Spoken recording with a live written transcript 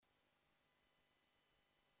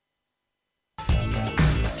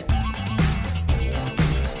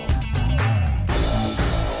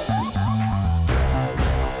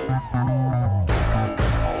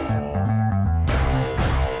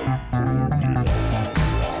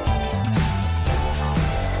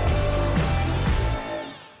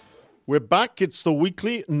We're back. It's the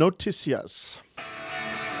Weekly Noticias.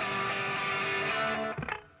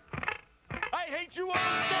 I hate you all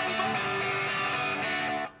so much.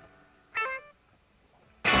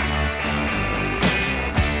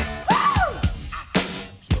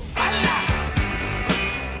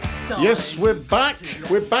 Yes, we're back.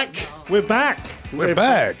 We're back. We're back. We're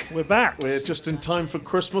back. We're back. We're just in time for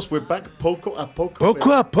Christmas. We're back poco a poco.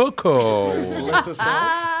 Poco a poco. Let us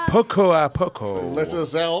out. Poco a poco. Let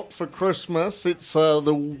us out for Christmas. It's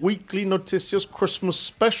the Weekly Noticias Christmas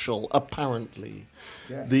special, apparently.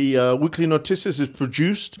 Yes. The Weekly Noticias is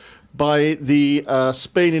produced by the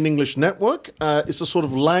Spain in English Network. It's a sort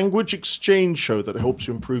of language exchange show that helps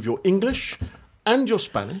you improve your English and your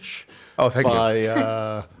Spanish. Oh, thank you.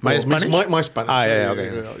 My Spanish? My Spanish.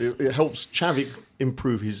 Okay. It helps Xavi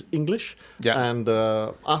improve his English and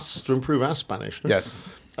us to improve our Spanish. No? Yes.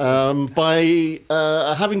 By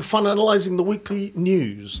having fun analysing the weekly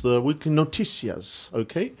news, the weekly noticias,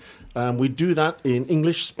 okay? We do that in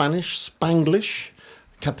English, Spanish, Spanglish,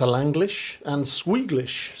 Catalanglish, and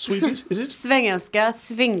Sweglish. Swedish, is it? Svengelska,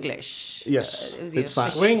 Svinglish. Yes, it's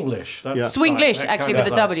that. Swinglish. Swinglish, actually, with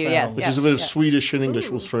a W, yes. Which is a bit of Swedish and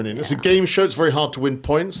English all thrown in. It's a game show. It's very hard to win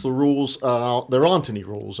points. The rules are... There aren't any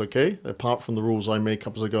rules, okay? Apart from the rules I make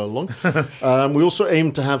up as I go along. We also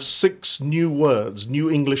aim to have 6 new words,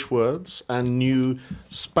 new English words, and new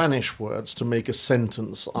Spanish words to make a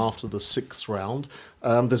sentence after the 6th round.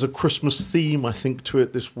 There's a Christmas theme, I think, to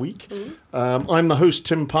it this week. I'm the host,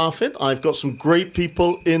 Tim Parfitt. I've got some great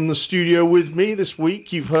people in the studio with me this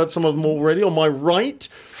week. You've heard some of them already. On my right,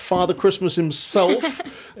 Father Christmas himself.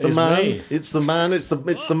 It's the man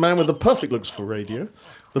with the perfect looks for radio.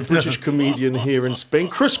 The British comedian here in Spain,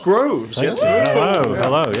 Chris Groves. Yes.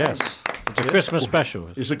 Hello. Yes. It's a Christmas special.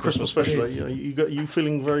 It's a Christmas special. You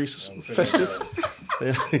feeling very festive?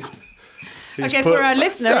 Okay, for our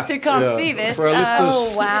listeners who can't see this. For our listeners.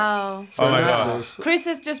 Oh, wow. Oh, my God. Chris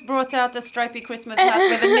has just brought out a stripy Christmas hat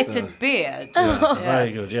with a knitted beard. Yes.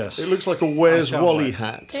 Very good, yes. It looks like a Where's Wally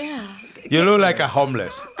hat. Yeah. You look like a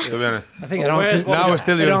homeless, to be honest. I think it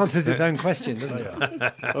answers its own question, doesn't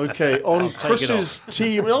it? Okay, on Chris's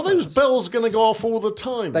team... Are those bells going to go off all the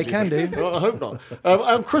time? They can do. Well, I hope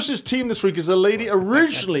not. Chris's team this week is a lady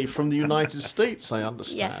originally from the United States, I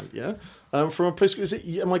understand. Yes. Yeah? From a place...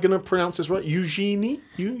 Am I going to pronounce this right? Eugenie?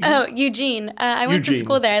 Eugene. I went to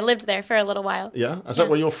school there. I lived there for a little while. Yeah? Is that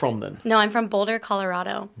where you're from, then? No, I'm from Boulder,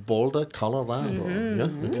 Colorado. Boulder, Colorado. Mm-hmm.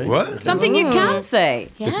 Yeah, okay. What? Okay. Something you can say.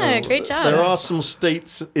 Yeah, great job. There are some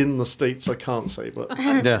states in the States I can't say, but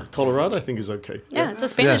Colorado I think is okay. Yeah, it's a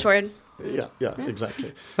Spanish word. Yeah,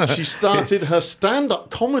 exactly. She started her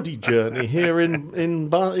stand-up comedy journey here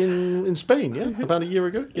in Spain, about a year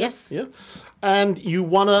ago. Yeah? Yes. Yeah. And you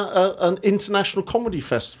won an international comedy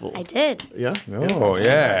festival. I did. Yeah. Oh,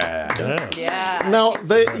 yeah. Now,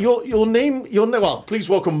 your name. Well, please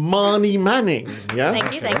welcome Marnie Manning. Yeah.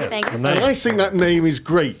 Thank you. And I think that name is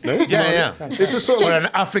great. No? Yeah. It's a sort of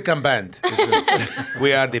an African band.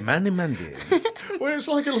 We are the Manny. Well, it's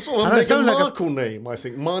like a sort of Meghan Markle name, I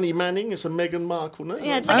think. Marnie Manning is a Meghan Markle name.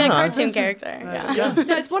 Yeah, it's like a cartoon character. Yeah.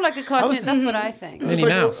 No, it's more like a cartoon. That's what I think. It's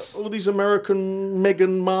like all these American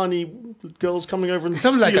Meghan Marnie girls coming over and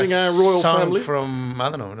stealing our royal family. From, I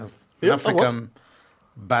don't know, an African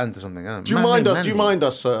band or something. Do you mind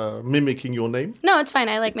us mimicking your name? No, it's fine.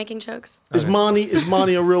 I like making jokes. Is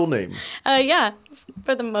Marnie a real name? Yeah,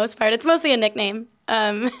 for the most part. It's mostly a nickname.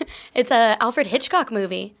 It's a Alfred Hitchcock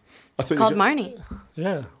movie called Marnie.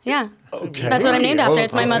 Yeah. Yeah. Okay. That's what I'm named after.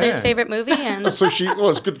 It's my mother's favorite movie. And so it's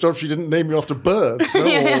a good job she didn't name you after birds, no?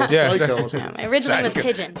 Or Psycho or something. My original name was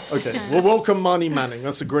Pigeon. Okay. Well, welcome Marnie Manning.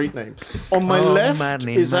 That's a great name. On my left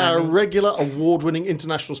is our regular award-winning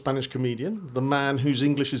international Spanish comedian, the man whose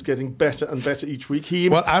English is getting better and better each week.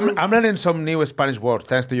 I'm learning some new Spanish words,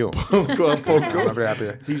 thanks to you. Good. I'm very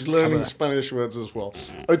happy. He's learning Spanish words as well.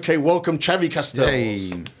 Okay, welcome Xavi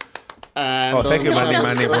Castells. Yay. And, thank you,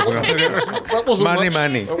 Manny. That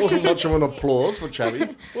wasn't much of an applause for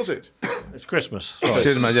Xavi, was it? It's Christmas. Thank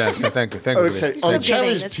you. Okay, on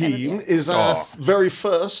Xavi's team is our very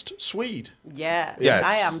first Swede. Yes.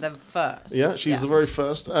 I am the first. Yeah, she's the very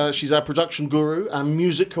first. She's our production guru, our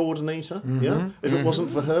music coordinator. Mm-hmm. Yeah, if it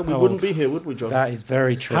wasn't for her, we wouldn't be here, would we, John? That is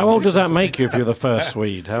very true. How old does that make you if you're the first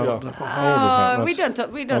Swede? How old is that?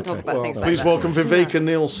 We don't talk about things like that. Please welcome Viveka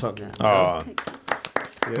Nilsson.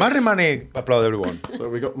 Yes. Marnie, applaud everyone. So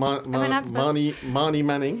we got Marnie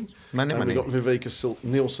Manning. And we got Viveka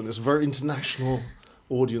Nilsson. It's a very international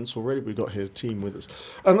audience already. We've got here a team with us.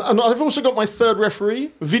 And I've also got my third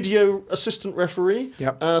referee, video assistant referee,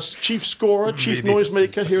 chief scorer, chief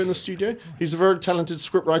noisemaker here in the studio. He's a very talented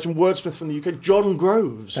scriptwriter and wordsmith from the UK, John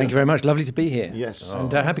Groves. Thank you very much. Lovely to be here. Yes.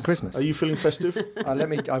 And happy Christmas. Are you feeling festive?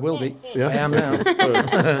 I will be. Yeah? I am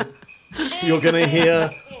now. You're going to hear...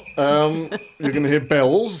 you're going to hear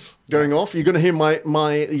bells going off. You're going to hear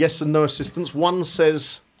my yes and no assistants. One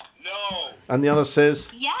says... No. And the other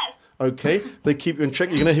says... Yes. Okay, they keep you in check.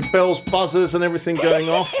 You're going to hear bells, buzzers, and everything going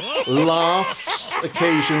off. Laughs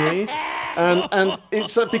occasionally, and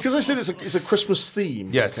it's because I said it's a Christmas theme.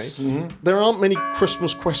 Yes. Okay? There aren't many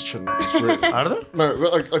Christmas questions. Really. Are there?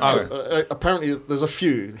 No, apparently there's a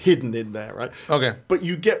few hidden in there, right? Okay. But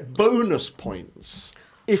you get bonus points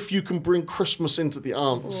if you can bring Christmas into the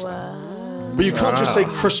answer. Wow. But you can't just say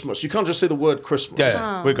Christmas. You can't just say the word Christmas.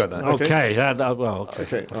 Yeah, we got that. Okay, okay.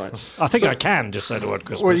 Okay, all right. I think I can just say the word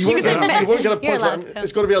Christmas. Well, you won't get a You're point for allowed that. to.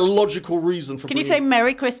 It's got to be a logical reason for Can you bringing- say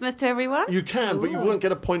Merry Christmas to everyone? You can, but you won't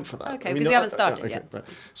get a point for that. Okay, because you haven't started yet. Right.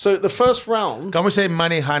 So the first round... Can we say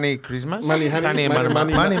money, honey, Christmas? Money, honey,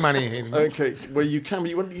 money. Okay, well you can, but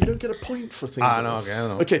you don't get a point for things like no, that. okay, I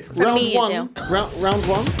know. Okay, For round me, you one. Round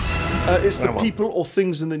one. It's the Round one. people or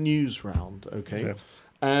things in the news round, okay? Yeah.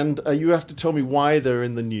 And you have to tell me why they're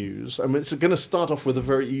in the news. I mean, it's going to start off with a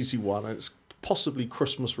very easy one, and it's possibly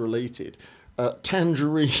Christmas related.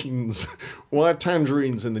 Tangerines. Why are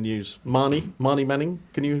tangerines in the news? Marnie Manning,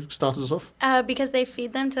 can you start us off? Because they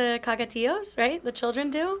feed them to cockatios, right? The children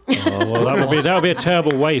do. Oh, well, that would be a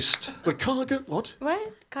terrible waste. The what? What?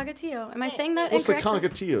 Cockatio. Am I saying that What's the incorrectly?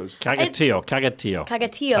 cagatios? Cagatio.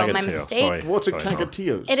 Cockatio, my mistake. Sorry. What's a Sorry.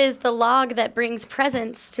 cagatios? It is the log that brings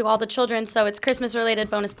presents to all the children, so it's Christmas-related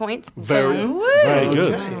bonus points. Very, Boom. Very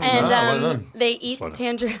good. And well done. they eat Fine.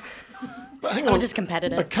 tangerine. But hang I'm on. just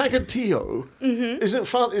competitive. A cagatio isn't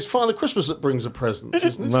it's Father Christmas that brings a present,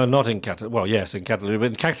 isn't it? No, not in Catalonia. Well, yes, in Catalonia. But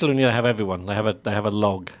in Catalonia, they have everyone. They have a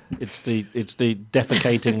log. It's the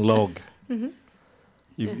defecating log.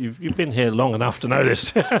 You've been here long enough to know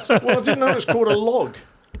this. Well, I didn't know it was called a log.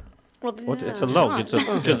 Well, What? It's a log. It's a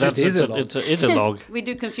log. It's a log. We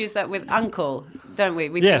do confuse that with uncle, don't we?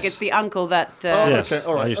 We Yes. think it's the uncle that... Yes, Okay,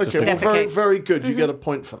 all I right. used to Okay, think well, very, Defecates. very good. You get a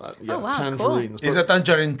point for that. Yeah, Oh, wow, tangerines. It's a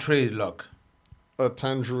tangerine tree log. A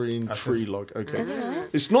tangerine tree log. Okay.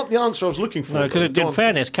 It's not the answer I was looking for. No, because Go in on.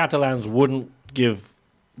 fairness, Catalans wouldn't give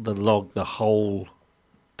the log the whole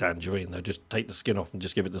tangerine. They'd just take the skin off and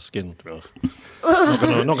just give it the skin. Not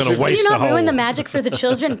going to Can waste you the not whole. ruin the magic for the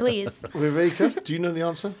children, please? Viveka, do you know the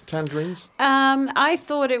answer? Tangerines? I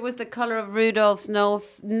thought it was the colour of Rudolph's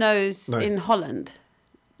nose No. in Holland.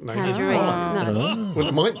 No. Tangerine. No. Well,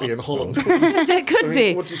 it might be in Holland. It could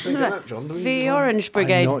be. What do you think of that, John? Do we- The Orange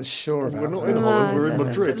Brigade. I'm not sure about We're not that. in Holland. We're in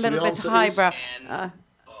Madrid. It's a So the little bit answer highbrow. is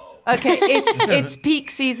Okay, it's peak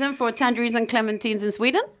season for tangerines and clementines in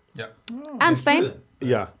Sweden Yeah. and Spain.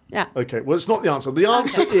 yeah. Yeah. Okay. Well, it's not the answer. The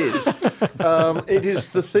answer is it is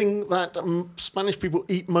the thing that Spanish people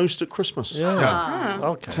eat most at Christmas. Yeah.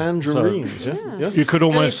 Okay. Tangerines. Yeah. You could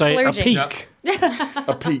almost say a splurging. peak.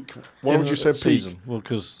 A peak. Why would you say peak? Season. Well,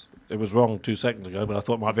 because it was wrong 2 seconds ago, but I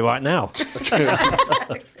thought it might be right now.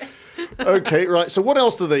 Okay, right. So what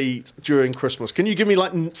else do they eat during Christmas? Can you give me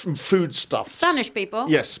like food stuff? Spanish people?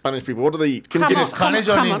 Yes, Spanish people. What do they eat? Can you Come give on. me Spanish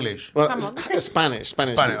or come on. English? well, Come on. Spanish.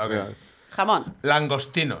 Spanish, people, okay. yeah. Jamón.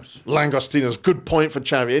 Langostinos. Langostinos. Good point for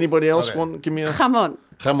Xavi. Anybody else Okay. want? Give me a. Jamón.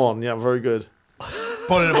 Come on. Yeah, very good.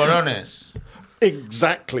 Polvorones.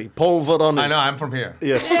 Exactly. Polvorones. I know, I'm from here.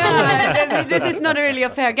 Yes. This is not really a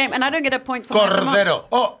fair game, and I don't get a point for my jamón. Cordero.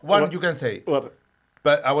 Oh, one What? you can say. What?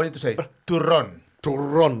 But I want you to say turrón.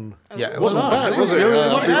 Turron. Yeah, it Wasn't bad, was it?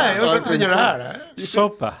 Yeah, it was good in your heart.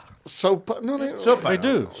 Sopa. Sopa. No, no. Sopa. They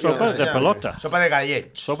do. Sopa de pelota. Sopa de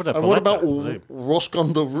gallet. Sopa de pelota. And what about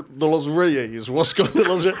Roscon de los Reyes? Roscon de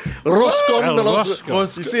los Roscon de los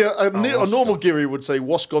Roscon. You see, a normal Giri would say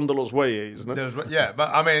Roscon de los Reyes, no? Yeah, but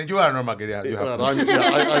I mean, you are normal kid. Yeah, you have to.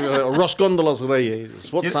 Roscon de los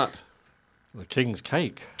Reyes. What's You- that? The king's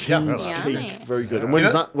cake. King's Yummy. cake. Very good. And You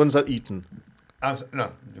know- when's that eaten?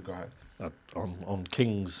 No, you go ahead. On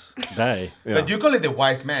King's Day. Yeah. But you call it the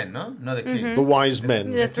wise man, no? Not the king. The wise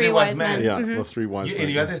men. The three wise men. Yeah, the three wise You, men. in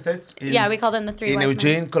the United States? Yeah, we call them the three in wise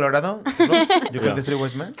Eugene, men. Colorado? You call Yeah. the three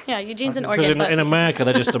wise men? Yeah, Eugene's in Because Oregon, in but America,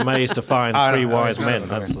 they're just amazed to find Ah, no, three no, wise no, men. no,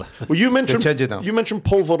 That's no. Well, you mentioned change it now.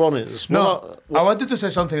 polvorones. No, I wanted to say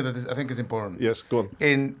something that I think is important. Yes, go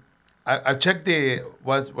on. I checked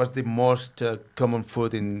what's the most common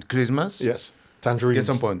food in Christmas. Yes, tangerines. At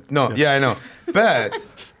some point. No, yeah, I know. But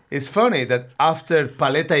it's funny that after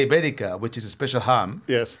paleta ibérica, which is a special ham,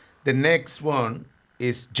 Yes. the next one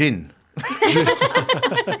is gin.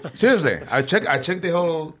 Seriously, I checked the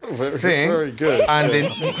whole thing. Very good. And the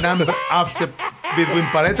number after between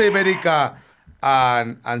Paleta Iberica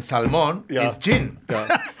and Salmon is gin.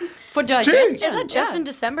 Yeah. For digestion. Is that just in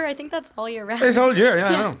December? I think that's all year round. It's all year, yeah,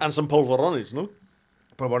 I know. And some polvorones, no?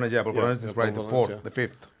 Polvorones is right, the polvorones, 4th, yeah. the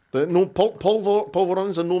 5th.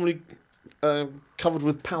 Polvorones are normally covered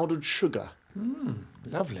with powdered sugar.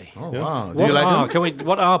 Lovely. Oh, wow. Do What you like are, them?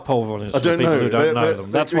 what are polvorones I for don't people know. who don't know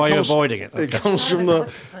them? That's why you're avoiding it. It comes from the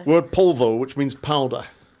word polvo, which means powder.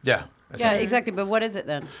 Yeah. Yeah, exactly. But what is it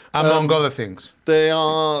then? Among other things. They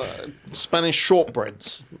are Spanish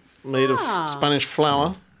shortbreads made of Spanish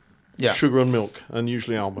flour, Yeah. sugar and milk, and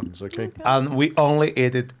usually almonds, okay? And we only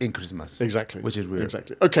eat it in Christmas. Exactly. Which is weird.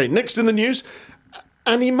 Exactly. Okay, next in the news,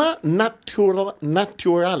 anima naturalis.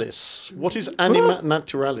 What is anima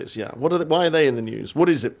naturalis? Yeah. Why are they in the news? What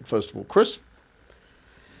is it, first of all? Chris?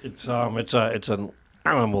 It's an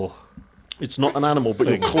animal. It's not an animal, but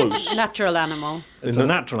you're close. Natural animal. It's a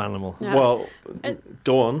natural animal. Yeah. Well,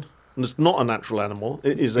 go on. It's not a natural animal.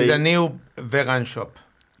 It is It's a new vegan shop.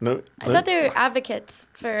 No. I thought they were advocates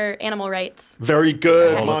for animal rights. Very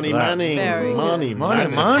good, All of Marnie that. Manning. Very Marnie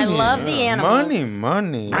Manning. I love the animals.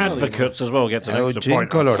 Money. Advocates as well gets an extra Eugene, point.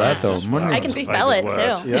 Colorado. That's Money. I can a spell it favorite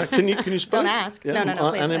word. too. Yeah, can you spell Don't it? ask. No,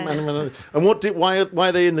 please. And why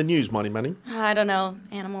are they in the news, Marnie Manning? I don't know.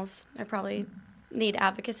 Animals are probably need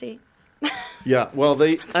advocacy. Yeah, well,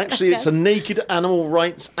 it's a guess. naked animal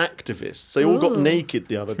rights activists. They all got naked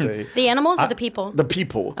the other day. The animals or the people? The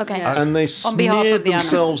people. Okay. Yeah. And they On behalf of smeared the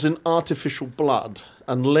themselves in artificial blood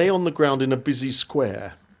and lay on the ground in a busy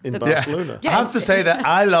square in Barcelona. I have to say that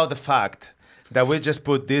I love the fact that we just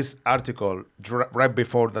put this article right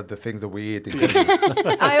before the things that we eat.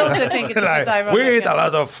 I also think it's a bit ironic. We eat a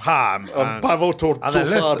lot of ham. and- Pavo and then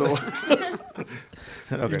let's- trufado.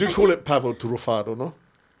 You do call it pavo trufado, no?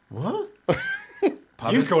 What?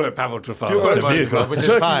 You call it pavo trufado. Well, It's beautiful. Which is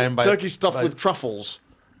fine, but turkey stuffed with truffles.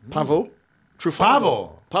 Pavo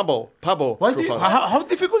trufado. Pavo Why do you, trufado. how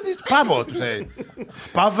difficult is Pavel to say?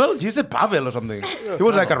 Pavel? You said Pavel or something. He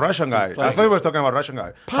was like a Russian guy. I thought he was talking about a Russian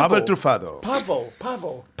guy. Pavel Trufado. Pavo.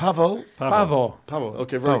 Pavel? Pavo.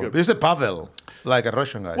 Okay, very good. You said Pavel, like a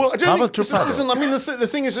Russian guy. Well, I don't Pavel think, Trufado. listen, I mean, the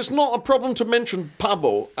thing is, it's not a problem to mention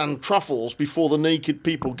pavo and truffles before the naked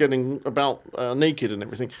people getting about naked and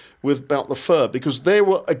everything about the fur, because they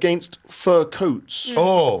were against fur coats.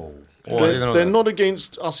 Oh. I didn't know They're that. not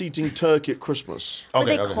against us eating turkey at Christmas. Were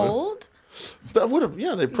Okay, they okay. cold? That would have,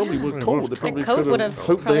 they probably were cold. They probably coat could would have have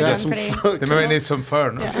hoped they probably had been some pretty- fur. They maybe need some fur,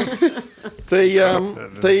 no?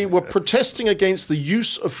 They were protesting against the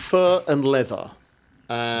use of fur and leather.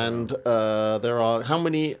 And there are, how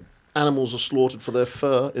many animals are slaughtered for their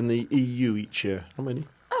fur in the EU each year? How many?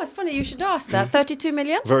 Oh, it's funny. You should ask that. 32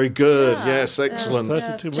 million? Very good. Yes, excellent.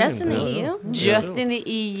 32 Just in the million. EU? Just in the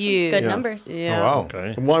EU. Good numbers. Yeah. Oh, wow.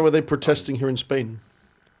 Okay. And why were they protesting here in Spain?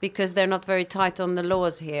 Because they're not very tight on the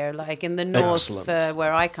laws here, like in the north Excellent.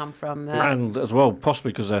 where I come from. And as well,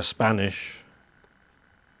 possibly because they're Spanish.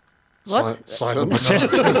 What? Silence.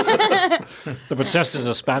 The protesters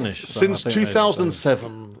are Spanish. so Since I think they-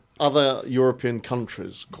 2007, other European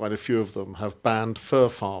countries, quite a few of them, have banned fur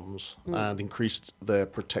farms and increased their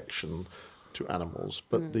protection to animals.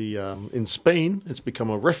 But in Spain, it's become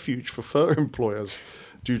a refuge for fur employers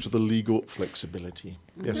due to the legal flexibility.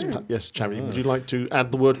 Yes, yes, Xavi, would you like to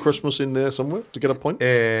add the word Christmas in there somewhere to get a point?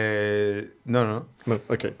 No. No,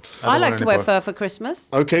 okay. I like to wear fur. fur for Christmas.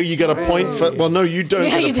 Okay, you get a point for... Well, no, you don't Yeah,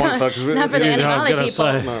 get a you point don't. for that. 'cause Not for the I was animal gonna people.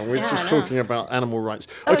 say. No, we're Yeah, just I know. talking about animal rights.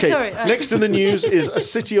 Oh, Okay, sorry. next in the news is a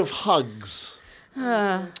city of hugs.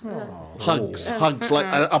 Hugs, like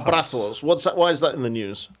abrazos. What's that? Why is that in the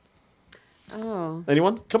news? Oh.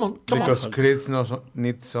 Anyone? Come on. Because kids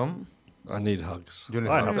need some. I need hugs. You need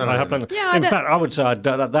I hugs. have plenty. Yeah, I In don't- fact, I would say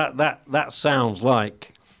that sounds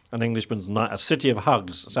like an Englishman's night. A city of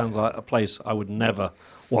hugs sounds like a place I would never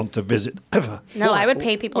want to visit ever. No, I would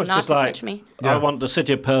pay people Well, it's not just to like- touch me. I want the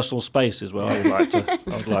city of personal space is where I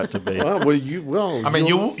would like to be. Well, I mean,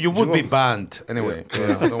 you would be banned anyway. So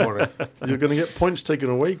don't worry. You're going to get points taken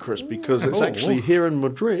away, Chris, because it's actually here in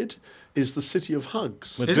Madrid is the city of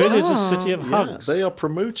hugs. Madrid is a city of Yeah, hugs. they are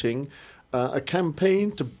promoting a campaign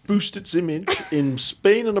to boost its image in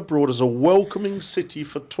Spain and abroad as a welcoming city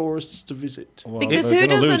for tourists to visit. Well, Because they're who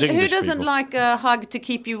gonna lose doesn't English doesn't people. like a hug to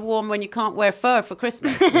keep you warm when you can't wear fur for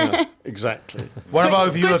Christmas? Exactly. What about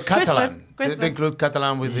if you're a Christmas, Catalan? Christmas. They include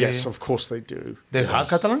Catalan with Yes, the... of course they do. They hug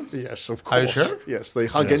Catalans? Yes, of course. Are you sure? Yes, they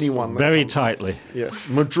hug anyone. that Very comes. tightly. Yes,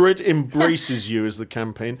 Madrid embraces you is the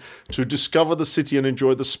campaign to discover the city and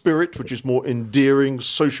enjoy the spirit, which is more endearing,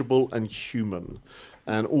 sociable, and human.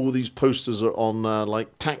 And all these posters are on like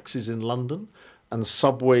taxis in London and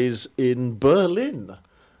subways in Berlin.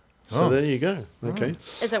 So there you go. Okay.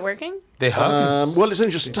 Is it working? They hug. Well, it's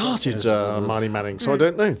only just started, Marnie Manning, so I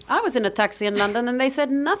don't know. I was in a taxi in London and they said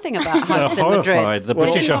nothing about They're hugs in Madrid. horrified. The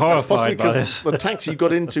British are That's possibly horrified by because this. the taxi you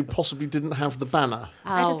got into possibly didn't have the banner.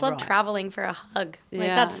 I just love right. traveling for a hug. Like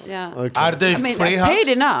Yeah, that's yeah. Okay. Are they I mean, free I hugs? paid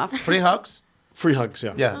enough. Free hugs? Free hugs,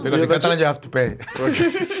 yeah. Yeah, because in that's Catalan you have to pay.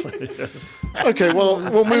 Okay, well,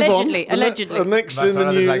 we'll move Allegedly, on. allegedly. The next That's in the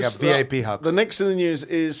another, news, like a VIP hug. The next in the news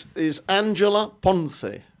is Angela Ponce.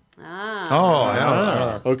 Oh,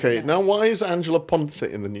 yeah. Okay, now why is Angela Ponce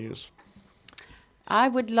in the news? I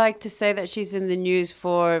would like to say that she's in the news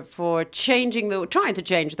for trying to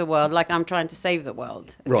change the world, like I'm trying to save the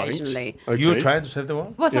world occasionally. Okay. You trying to save the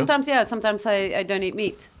world? Well, sometimes, sometimes I don't eat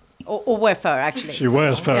meat. Or wear fur, actually. She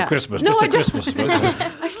wears fur Yeah. at Christmas, No, just I at don't.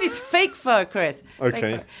 Christmas. Actually, fake fur, Chris. Fake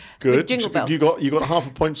Okay, fur. good. With jingle bells. You got half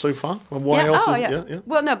a point so far. And why else?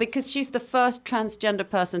 Well, no, because she's the first transgender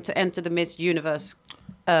person to enter the Miss Universe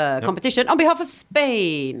competition on behalf of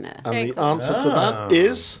Spain. And the answer to that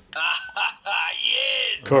is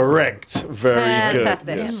correct. Very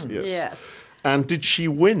Fantastic. good. Yes. Yes. And did she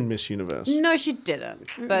win Miss Universe? No, she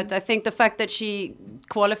didn't. But I think the fact that she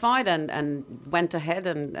qualified and went ahead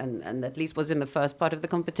and at least was in the first part of the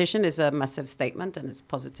competition is a massive statement, and it's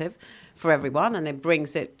positive for everyone, and it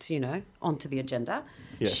brings it, onto the agenda.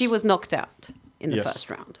 Yes. She was knocked out in the Yes. first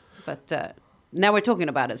round. But now we're talking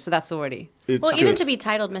about it, so that's already... It's well, good. even to be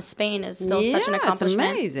titled Miss Spain is still such an accomplishment.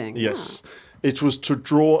 It's amazing. Yes. It was to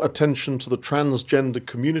draw attention to the transgender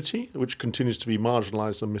community, which continues to be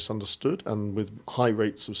marginalized and misunderstood, and with high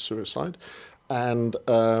rates of suicide. And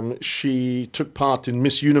she took part in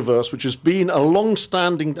Miss Universe, which has a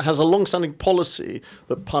long-standing policy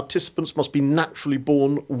that participants must be naturally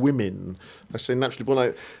born women. I say naturally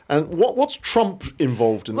born. And what's Trump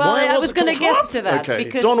involved in? Well, I was it going to called get to that. Okay,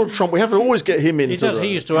 because Donald Trump. We have to always get him into He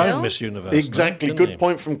used to own Miss Universe. Exactly. didn't Good he?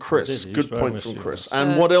 point from Chris. He used Good to own point Miss from Universe. Chris.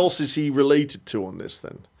 And what else is he related to on this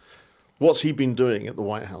then? What's he been doing at the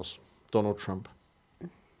White House, Donald Trump?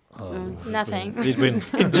 Nothing. He's been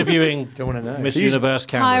interviewing Don't want to know. Miss Universe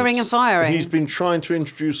candidates. hiring and firing. He's been trying to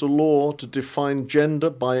introduce a law to define gender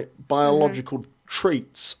by biological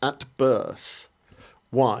traits at birth.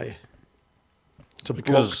 Why? To block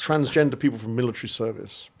Because- transgender people from military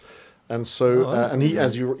service. And so, and he,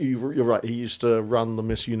 as you're right, he used to run the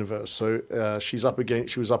Miss Universe. So she was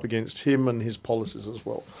up against him and his policies as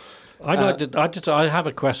well. I have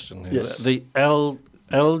a question here. Yes. The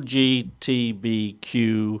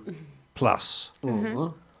LGBTQ plus.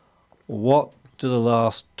 What do the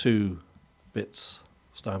last two bits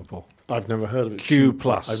stand for? I've never heard of it. Q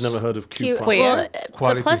plus. I've never heard of Q Q, plus. well,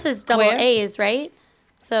 Quality. the plus is double Queer? A's, right?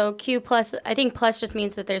 So Q plus, I think plus just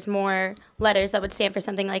means that there's more letters that would stand for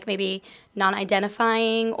something like maybe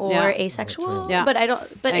non-identifying or Yeah. asexual. Yeah. But I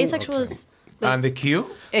don't. But And- asexual is with And the Q?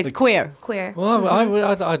 It's queer. queer. Well,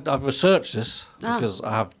 I've researched this because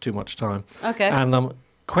I have too much time. Okay. And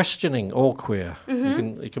questioning or queer.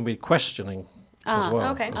 It can be questioning as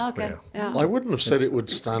well. okay. as Okay. queer. Yeah. I wouldn't have said it would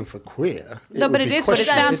stand for queer. No, would but it be is what it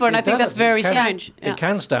questioning. stands for, and I think does. that's very It can- strange. It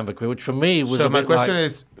can stand for queer, which for me was So a my bit question like,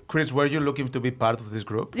 is, Chris, were you looking to be part of this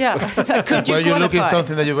group? Yeah. So could you Were you looking qualify?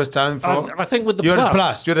 something that you were standing for? I think with the You're plus. the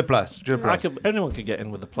plus. You're the plus. You're the plus. Anyone could get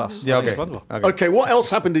in with the plus. Yeah, I okay. think it's wonderful. Okay. Okay, what else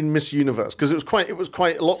happened in Miss Universe? Because it was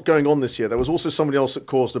quite a lot going on this year. There was also somebody else that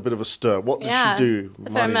caused a bit of a stir. What did Yeah. she do?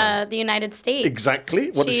 From Marnie? the United States.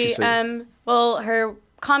 Exactly. What did she say? Well, her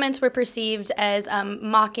comments were perceived as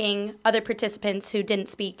mocking other participants who didn't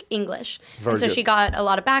speak English. Very and so good. she got a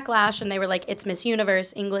lot of backlash, and they were like, it's Miss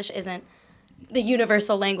Universe. English isn't the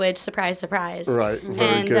universal language. Surprise, surprise. Right,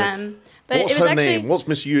 very good. But What's it was her actually, name? What's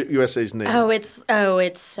Miss USA's name? Oh,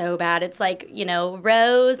 it's so bad. It's like,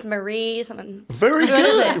 Rose, Marie, something. Very What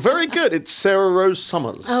is good. it? Very good. It's Sarah Rose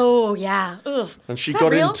Summers. Oh, yeah. Ugh. And she Is that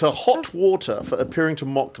got real? into hot water for appearing to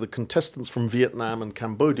mock the contestants from Vietnam and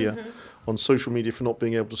Cambodia on social media for not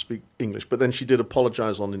being able to speak English. But then she did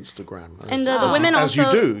apologize on Instagram. And the women as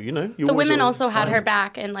also, you do, you know. You the always women are- also had her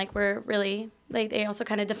back, and were really they also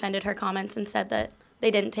kind of defended her comments and said that they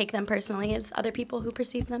didn't take them personally as other people who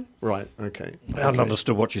perceived them. Right, okay. I hadn't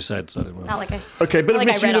understood what she said, so I didn't know. Not like I. Okay, bit Like of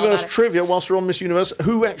I Miss read all Universe about it. trivia whilst we're on Miss Universe.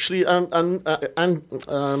 Who actually,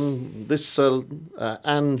 this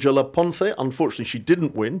Angela Ponce, unfortunately she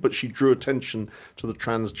didn't win, but she drew attention to the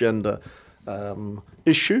transgender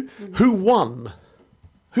issue. Who won?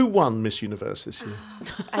 Who won Miss Universe this year?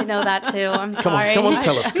 I know that too. I'm Come on, sorry. come on,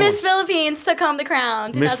 tell us. Come Miss on. Philippines took home the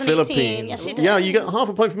crown. 2018. Miss Philippines. Yes, she did. Yeah, you get half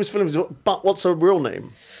a point for Miss Philippines. But what's her real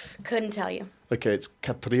name? Couldn't tell you. Okay, it's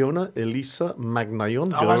Catriona Elisa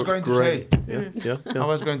Magnayon. I was going to say. Yeah. I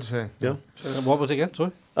was going to say. Yeah. What was it again?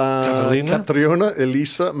 Sorry. Catriona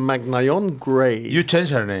Elisa Magnayon Gray. You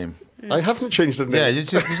changed her name. I haven't changed the name. Yeah, you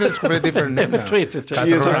said it's a completely different name now. Tweeted.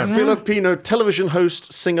 She is a Filipino television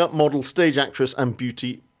host, singer, model, stage actress, and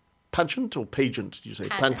beauty pageant or pageant, did you say?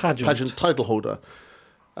 Pageant title holder.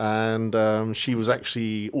 And she was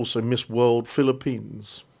actually also Miss World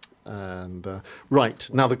Philippines. And right,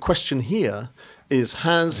 now the question here is,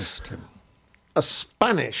 has a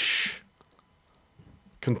Spanish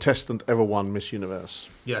contestant ever won Miss Universe?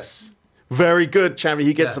 Yes. Very good, Xavi.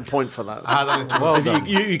 He gets a point for that. Well If done.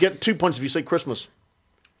 you get 2 points if you say Christmas.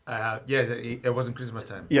 Yes, it wasn't Christmas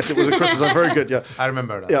time. Yes, it was a Christmas. Very good, yeah. I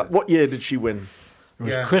remember that. Yeah, what year did she win? It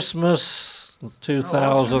was Christmas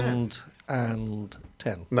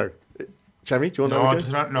 2010. No. Xavi, do you want to No, have a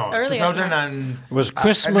go? no. Earlier. 2000 and... It was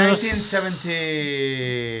Christmas.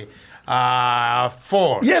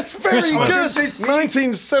 1974. Yes, very Christmas. good.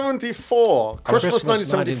 1974. Christmas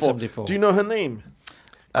 1974. 1974. Do you know her name?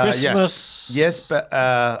 Christmas. Yes, but...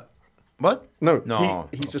 what? No. No.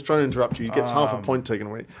 He's just trying to interrupt you. He gets half a point taken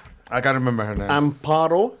away. I can't remember her name.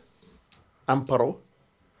 Amparo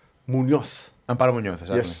Muñoz. Amparo Muñoz,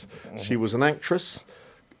 exactly. Yes, she was an actress.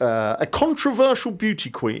 A controversial beauty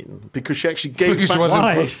queen because she actually gave Because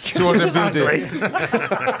back... she wasn't beauty.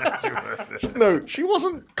 No, she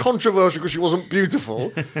wasn't controversial because she wasn't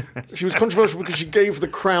beautiful. She was controversial because she gave the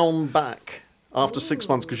crown back after 6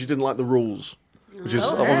 months because she didn't like the rules. Which is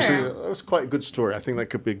obviously that was quite a good story. I think that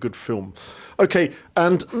could be a good film. Okay,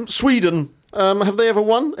 and Sweden. Have they ever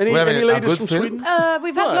won? Any ladies from Sweden? We've had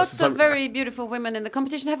Well, lots since of I'm- very beautiful women in the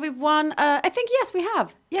competition. Have we won? I think yes, we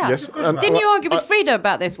have. Yeah. Yes, and- Didn't you argue with Frida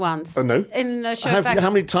about this once? No. In the show. How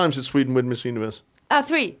many times did Sweden win Miss Universe?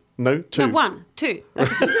 3. No, 2. No, 1, 2.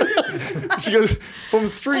 She goes from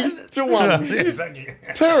 3 to 1.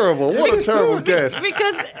 Terrible. What a terrible guess.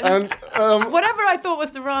 Because And whatever I thought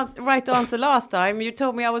was the right answer last time, you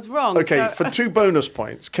told me I was wrong. okay, so- for 2 bonus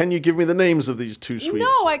points, can you give me the names of these 2 Swedes?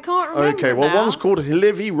 No, I can't remember. Okay, well, now. one's called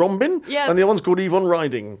Hillevi Rombin, Yeah. and the other one's called Yvonne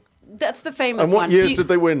Riding. That's the famous And what one. years did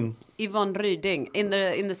they win? Yvonne Ryding in the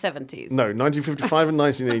 70s. No, 1955 and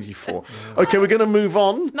 1984. Okay, we're going to move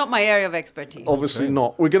on. It's not my area of expertise. Obviously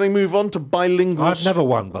not. We're going to move on to bilingual... I've never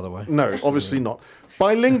won, by the way. No, obviously not.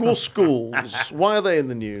 Bilingual schools. Why are they in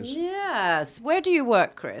the news? Yes. Where do you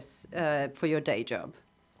work, Chris, for your day job?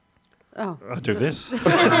 Oh. I do this.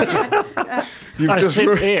 You've I just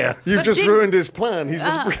sit here. You've But just didn't- ruined his plan. He's a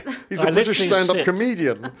I British literally stand-up sit.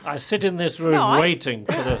 comedian. I sit in this room No, I- waiting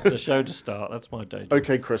for the show to start. That's my day job.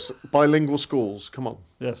 Okay, Chris. Bilingual schools. Come on.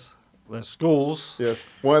 Yes. They're schools Yes.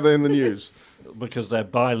 Why are they in the news? because they're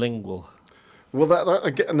bilingual. Well,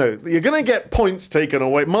 no. You're going to get points taken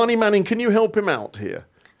away. Marnie Manning, can you help him out here?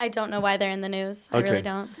 I don't know why they're in the news. I really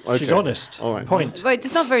don't. She's Okay. honest. All right. Point. But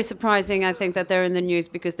it's not very surprising, I think, that they're in the news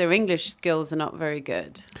because their English skills are not very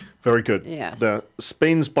good. Very good. Yes.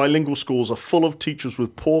 Spain's bilingual schools are full of teachers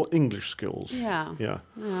with poor English skills. Yeah. Yeah.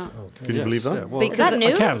 Yeah, Can you believe that? Yeah, well, Because- Is that I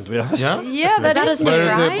news? can, to be honest. Yeah? yeah that is Where is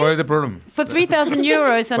right. What is the problem? For 3,000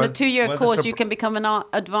 euros and a But- 2-year but course, the you can become an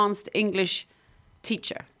advanced English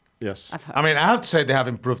teacher. Yes. I've heard. I mean, I have to say they have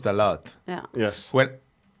improved a lot. Yeah. Yes. When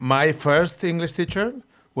my first English teacher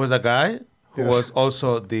was a guy who Yes. was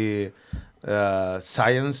also the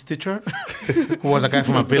science teacher, who was a guy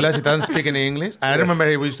from a village. He doesn't speak any English. I remember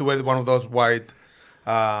he used to wear one of those white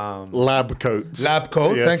Lab coats. lab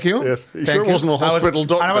coats. Yes, Thank you. Yes. You Thank sure it wasn't a hospital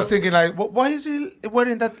doctor? And I was thinking, like, why is he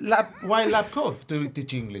wearing that white lab coat to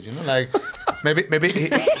teach English? You know, like maybe he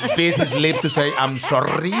bit his lip to say "I'm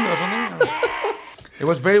sorry" or something. It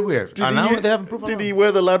was very weird. And now they have improved. a Did lot. he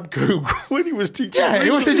wear the lab coat when he was teaching? Yeah, he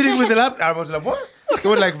was teaching it with the lab. I was like, what? He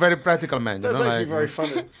was like very practical man. That's you know, actually like, very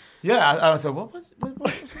funny. Yeah, I thought,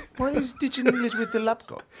 why is he teaching English with the lab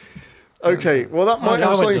coat? Okay, well that I might have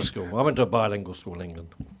went something. to school. I went to a bilingual school in England.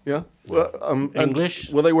 Yeah. Well, and English?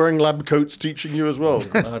 Were they wearing lab coats teaching you as well?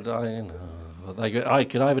 I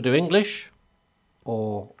could either do English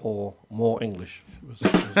or more English.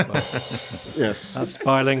 It was Yes. that's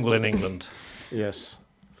bilingual in England. Yes.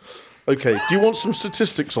 Okay. Do you want some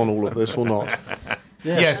statistics on all of this or not?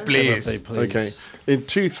 Yes, please. Timothy, please. Okay. In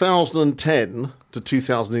 2010 to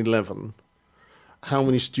 2011, how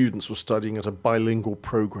many students were studying at a bilingual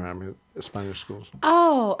program in Spanish schools?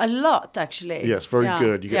 Oh, a lot actually. Yes, very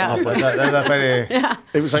good. You get half point. That's very.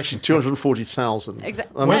 It was actually 240,000.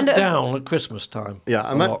 Exactly. Went down at Christmas time.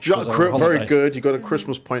 Yeah, and a that lot, 'cause they were on very holiday. good. You got a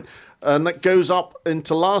Christmas point, and that goes up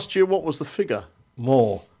into last year. What was the figure?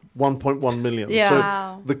 More. 1.1 million. Yeah. So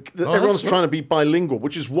Wow. everyone's trying to be bilingual,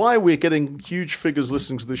 which is why we're getting huge figures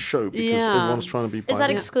listening to this show, because Yeah. everyone's trying to be Is that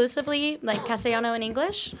bilingual. exclusively like Castellano and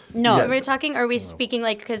English? No. Yeah. When we're talking, are we speaking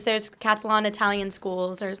like because there's Catalan Italian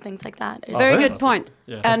schools or things like that? Is- Very there? good point.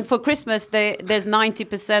 Yeah. And for Christmas, there's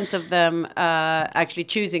 90% of them actually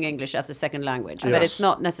choosing English as a second language, but Yes. it's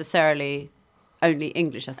not necessarily only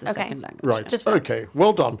English as a Okay. second language. Right. Just- Okay.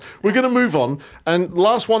 Well done. We're going to move on. And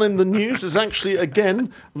last one in the news is actually,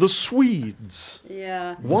 again, the Swedes.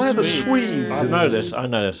 Yeah. Why are the Swedes? I know this.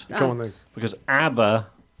 Come on then. Because ABBA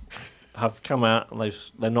have come out and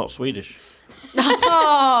they're not Swedish.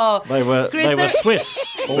 Oh, They were Christer-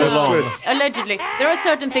 Swiss all They're along. Swiss. allegedly. There are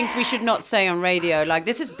certain things we should not say on radio. Like,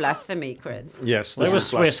 this is blasphemy, Chris. Yes. They this were is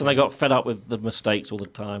Swiss and they blasphemy. got fed up with the mistakes all the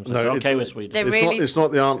time. So No, they said, it's- okay, we're Swedish. They It's really. not, it's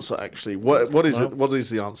not the answer, actually. What is it? What is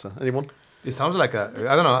the answer? Anyone? It sounds like I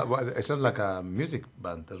don't know. It sounds like a music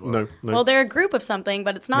band as well. No. No. Well, they're a group of something,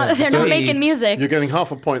 but it's not. Yeah. They're not Swedes. making music. You're getting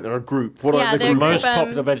half a point. They're a group. What Yeah, are the they're group? group, Most um,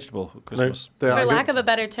 popular vegetable at Christmas. They For are lack of a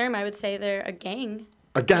better term, I would say they're a gang.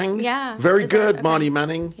 a gang. Yeah. Very Is that good, okay? Marnie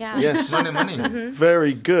Manning. Yeah. Yes. Money.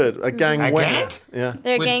 Very good. A gang. A where? gang? Yeah.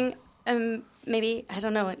 They're a With- gang. Maybe I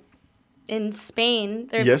don't know. In Spain,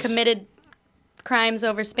 they've Yes. committed crimes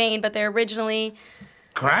over Spain, but they're originally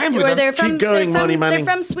Crime where with they're Keep from. going, they're, Marnie from Manning.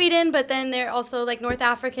 they're from Sweden, but then they're also like North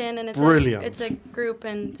African, and it's Brilliant. it's a group,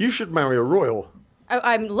 and You should marry a royal.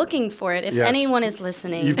 I'm looking for it. If Yes. anyone is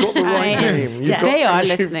listening, You've got the right I- name. You've got- They are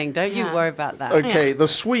listening. Don't you Yeah. worry about that. Okay, the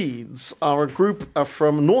Swedes are a group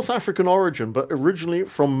from North African origin, but originally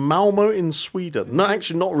from Malmö in Sweden. No,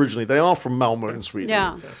 actually, not originally. They are from Malmö in Sweden.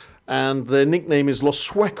 Yeah. And their nickname is Los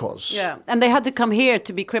Suecos. Yeah. And they had to come here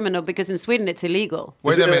to be criminal because in Sweden it's illegal.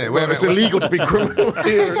 Wait a minute. Wait a It's minute. illegal to be criminal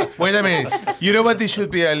here. Wait a minute. You know what? This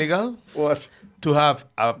should be illegal What? to have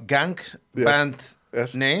a gang Yes. band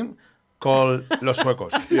Yes. name called Los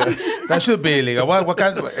Suecos. That should be illegal. What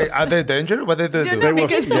kind? Are they danger? What they do? They were,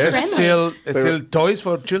 Because so yes. friendly. Still toys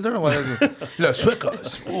for children? Or what they do? Los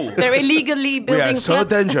Suecos. Ooh. They're illegally We are building so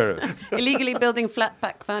dangerous. illegally building flat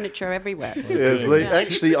pack furniture everywhere. Yes, they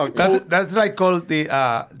actually are called. That's like called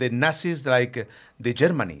the Nazis, like the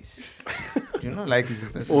Germanies. You know, like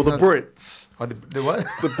it's Or the not- Brits. Or the what?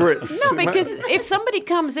 The Brits. No, because if somebody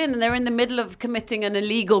comes in and they're in the middle of committing an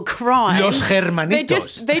illegal crime, Los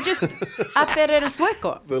Germanitos. they just hacer el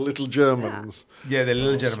sueco. The little Germans. Yeah, the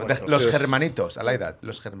little German. Los Yes. Germanitos. I like that.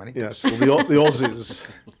 Los Germanitos. Yes, or the Aussies.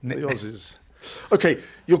 The Aussies. Okay,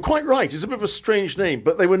 you're quite right. It's a bit of a strange name,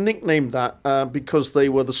 but they were nicknamed that because they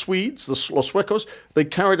were the Swedes, the Los Suecos. They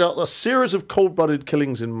carried out a series of cold-blooded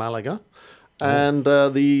killings in Malaga. And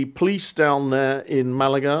the police down there in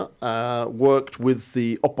Malaga worked with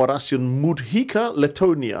the Operación Mudjica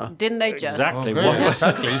Letonia, Didn't they just? Exactly. Okay, What?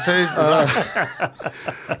 exactly. You said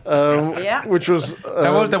Yeah. which was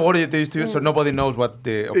that was the word they used to use, so nobody knows what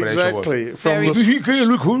the operation exactly from Very-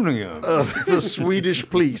 the Swedish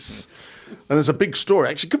police. And there's a big story.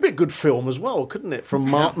 Actually, it could be a good film as well, couldn't it? From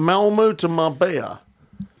Malmo to Marbella.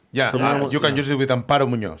 Yeah, you can use it with Amparo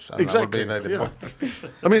Muñoz. And that would Exactly. be like the Yeah. point.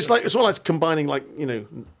 I mean, it's all like combining, like,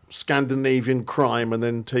 Scandinavian crime and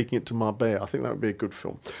then taking it to Marbella. I think that would be a good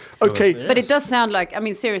film. Okay. But it does sound like, I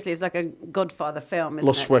mean, seriously, it's like a Godfather film, isn't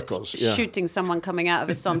Los it? Suecos, yeah. Shooting someone coming out of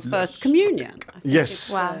his son's first communion. I think Yes.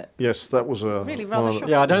 it's, Wow. Yes, that was a Really one rather of the-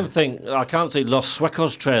 shocking. Yeah, I can't see Los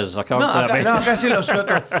Suecos Tres. I can't No, say that. I can see Los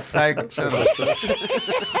Suecos.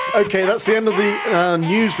 Like, Okay, that's the end of the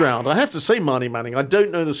news round. I have to say, Marnie Manning, I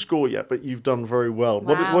don't know the score yet, but you've done very well.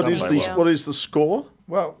 Wow, What is thank the you. what is the score?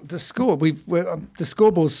 Well, the score the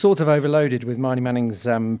scoreboard's sort of overloaded with Marnie Manning's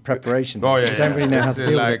preparation. Oh, yeah, I don't yeah. really know how to It's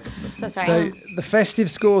deal like- with it. So sorry. So the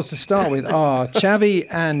festive scores to start with are Xavi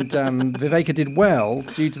and Viveka did well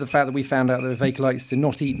due to the fact that we found out that Viveka likes to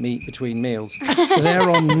not eat meat between meals. So they're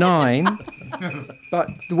on 9. But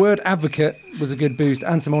the word advocate was a good boost,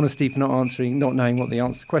 and some honesty for not knowing what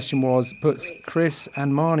the question was, puts Chris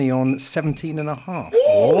and Marnie on 17.5.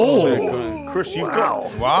 Oh, Chris, you've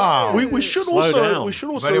got. wow. We should Slow also down.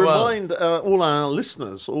 Very well. remind all our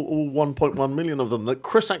listeners, all 1.1 million of them, that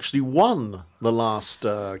Chris actually won the last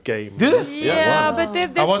game. Did it? Yeah, but I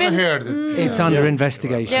there's wasn't been... here. It's under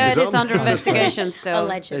investigation. Yeah, Is it it is under investigation still.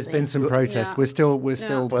 Allegedly. There's been some protests. Yeah. We're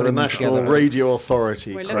still By the putting them National together. Radio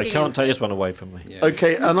Authority. We're Chris. I can't take this one away from me.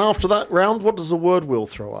 Okay, and after that round, what does the word wheel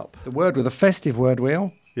throw up? The word with a festive word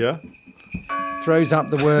wheel Yeah. throws up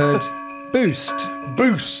the word Boost.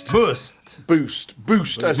 Boost. Boost.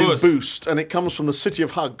 Boost, as in Boost. boost. And it comes from the city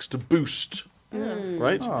of hugs, to boost.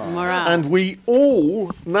 Right? Morale. And we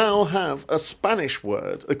all now have a Spanish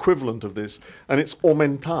word equivalent of this, and it's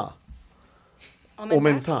aumentar.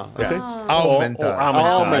 Aumentar, okay? Aumentar.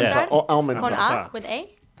 Aumentar. Or Con aumentar. A with A?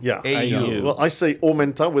 Yeah. AU. Well, I say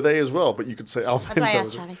aumentar with A as well, but you could say aumentar. That's why I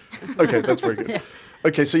asked Xavi. Okay, that's very good.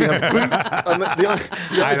 Okay, so you have boot, and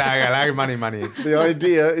I like money. the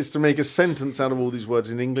idea is to make a sentence out of all these words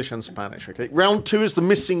in English and Spanish. Okay, round 2 is the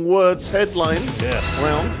missing words headline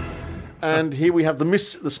round, and here we have the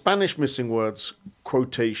Spanish missing words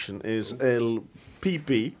quotation is el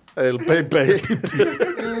pipi, el pepe,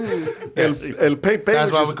 el pepe,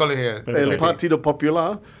 That's which what is we call it here. el Partido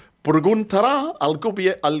Popular. Preguntará al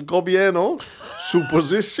gobierno su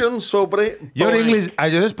posición sobre... Your English,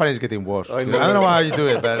 your Spanish is getting worse. I know. don't know how you do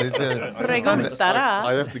it, but it's... Preguntará.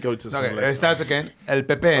 I have to go to some Okay, lessons. start again. El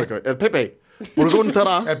Pepe. Okay, el Pepe.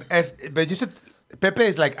 Preguntará... But you said Pepe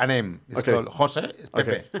is like a name. It's Okay. called Jose. It's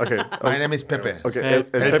Pepe. Okay. My name is Pepe. Okay, El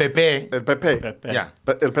Pepe. El Pepe. Pepe. Yeah.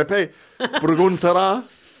 El Pepe preguntará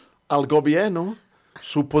al gobierno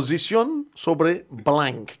su posición sobre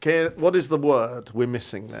blank. What is the word we're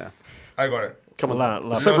missing there? I got it. Come on.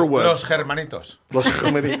 La- Several Los words. Germanitos. Los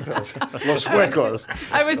gemelitos. Los suecos.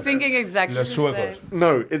 I was thinking exactly Los the suecos. same.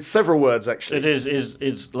 No, it's several words actually. It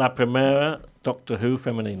is La Primera Doctor Who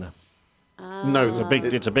Femenina. No, It's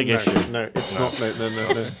a big issue. No, it's not.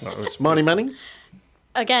 No. Marnie Manning?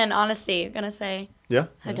 Again, honesty. I'm gonna say Yeah?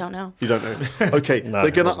 I don't know. You don't know. Okay, No,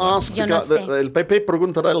 they're going to it wasn't. ask Yo no sé. el Pepe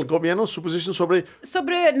preguntará al gobierno su posición sobre...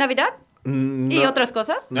 Sobre Navidad y otras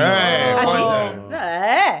cosas. Hey, Así.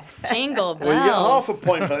 Eh. Jingle Well, you get half a bells.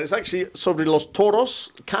 point for that. It's actually sobre los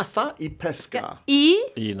toros, caza y pesca. Y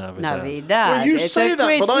Y Navidad. Navidad. Well, you It's say a that, but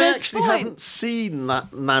I Christmas actually point. haven't seen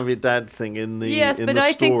that Navidad thing in the Yes, in but the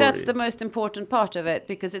I think story. that's the most important part of it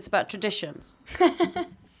because it's about traditions.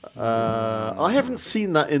 I haven't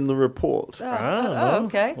seen that in the report. Oh,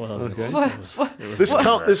 okay. Well,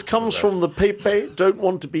 This comes from the Pepe don't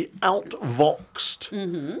want to be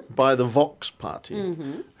outvoxed by the Vox party,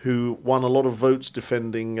 who won a lot of votes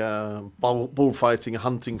defending bullfighting,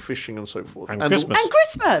 hunting, fishing, and so forth. And Christmas. And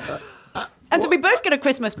Christmas. And so we both get a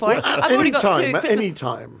Christmas point. I've already got two Anytime, at Christmas any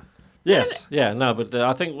time. Yes, yeah, no, but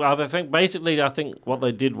I think basically what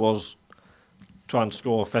they did was try and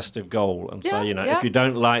score a festive goal and Yeah, say, yeah. if you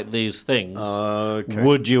don't like these things, Okay.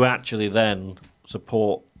 would you actually then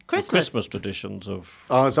support the Christmas. Christmas traditions of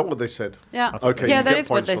Oh, is that what they said? Yeah. Okay, Yeah, you that get is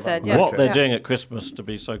what points they for that. said. Yeah. what they're Yeah. doing at Christmas to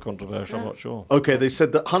be so controversial? I'm not sure. Okay, they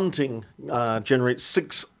said that hunting generates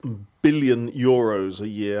 6 billion euros a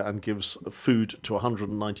year and gives food to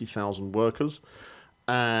 190,000 workers.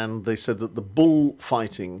 And they said that the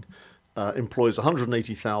bullfighting employs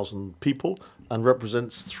 180,000 people and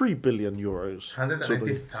represents 3 billion euros. So the-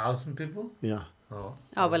 180,000 people? yeah. Oh.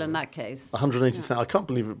 Oh, well, in that case. 180,000. I can't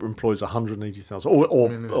believe it employs 180,000 or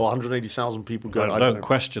 180,000 people go. I don't Don't know.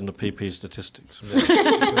 question the PP statistics.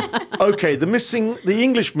 Okay, the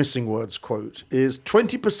English missing words quote is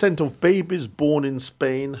 20% of babies born in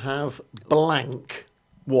Spain have blank.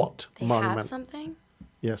 What? They Marnie have Man? something.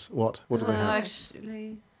 Yes, what? What do they have?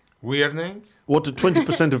 Actually. Weird names? What do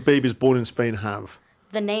 20% of babies born in Spain have?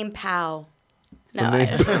 The name Pow. No, The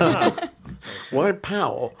name Why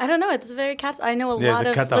Pow? I don't know. It's very cat. I know a Yes, lot the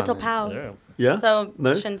of Catalan. little pals. Yeah? So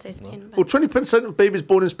No? shouldn't say Spain. Well, But 20% of babies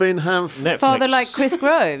born in Spain have Netflix. Father like Chris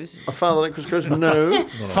Groves. a father like Chris Groves? No.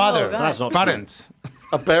 Father. That's not Parents.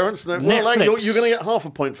 A parents? No. Well, like, Netflix. you're going to get half a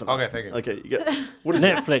point for that. Okay, thank you. Okay, you get... What is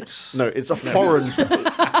it? Netflix. No, it's a foreign...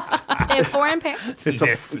 they have foreign parents. It's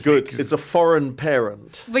It's a foreign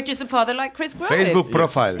parent. Which is a father like Chris Groves. Facebook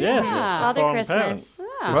profile. Yes. Father Foreign Christmas. parents.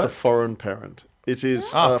 It's a foreign parent. It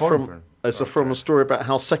is foreign from parent. it's from a story about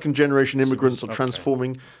how second-generation immigrants are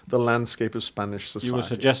transforming the landscape of Spanish You society. were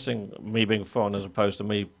suggesting me being foreign as opposed to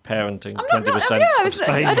me parenting I'm not- 20% yeah, I of was-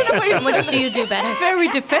 Spain. I don't know why you're Which so do you do better? very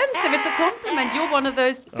defensive. It's a compliment. You're one of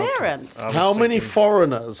those parents. How many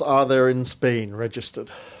foreigners are there in Spain registered?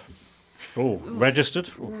 Oh, registered?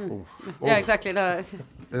 Ooh. Yeah, exactly. No.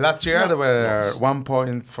 Last year there were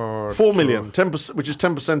 1.4... 4 million, 10%, which is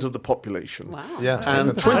 10% of the population. Wow. Yeah.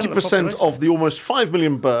 And 20% of the almost 5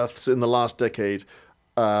 million births in the last decade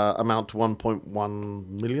amount to 1.1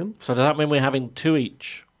 million. So does that mean we're having two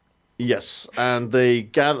each? Yes, and they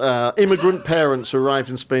gather, immigrant parents who arrived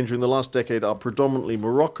in Spain during the last decade are predominantly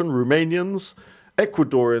Moroccan, Romanians,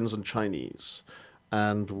 Ecuadorians, and Chinese.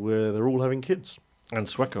 And they're all having kids. And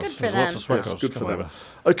Suecos. Good for There's lots of them. Suecos. Yes, good for come them. over.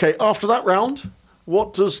 Okay, after that round,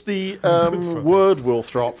 what does the word will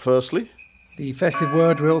throw up firstly? The festive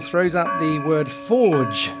word will throws up the word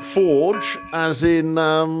forge. Forge, as in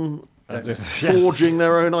forging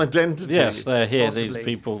their own identity. Yes, they're here.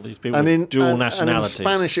 Possibly. These people And in dual and nationalities. in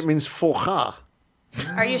Spanish, it means forjar.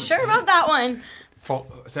 Are you sure about that one?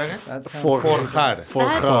 Say again? That sounds Forjar.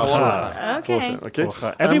 Forjar. Okay. Okay.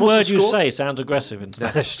 Every And what's word the you score? say sounds aggressive in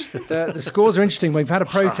Spanish. The scores are interesting. We've had a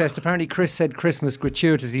protest. Apparently, Chris said Christmas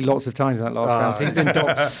gratuitously lots of times in that last round. So he's been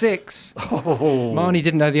docked 6. Marnie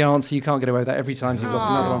didn't know the answer. You can't get away with that every time. So you've lost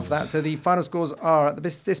another one for that. So the final scores are at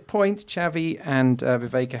this point: Xavi and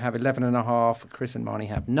Viveka have 11.5. Chris and Marnie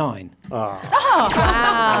have 9.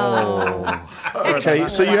 Okay,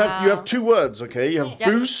 so you have 2 words. Okay, you have Yep.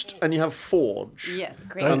 boost and you have forge. Yes.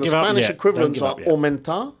 Great. Don't And the give up Spanish yet. equivalents Don't are give up yet.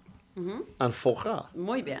 aumentar and forjar.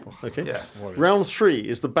 Muy bien. Okay. Yeah. Round 3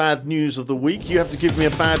 is the bad news of the week. You have to give me a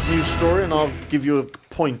bad news story, and I'll give you a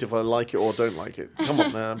point if I like it or don't like it. Come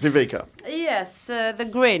on, Viveka. Yes, The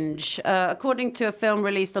Grinch. According to a film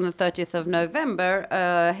released on the 30th of November,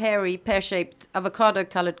 a hairy, pear-shaped,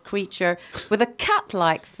 avocado-colored creature with a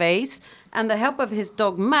cat-like face and the help of his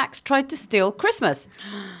dog Max tried to steal Christmas.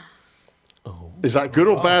 Is that good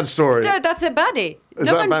or bad story? No, that's a baddie. Is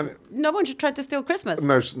that bad? No one should try to steal Christmas.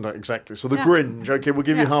 No, exactly. So the Yeah. Grinch. Okay, we'll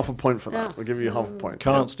give you Yeah. half a point for that. Yeah. We'll give you half a point.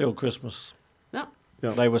 Can't steal Christmas. No.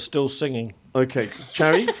 They were still singing. Okay,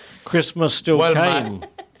 Cherry. Christmas still Well, came.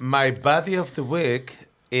 my buddy of the week,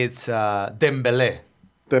 it's Dembele.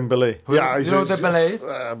 Dembele. Who- you know Dembele is?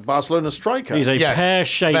 Barcelona striker. He's a Yes,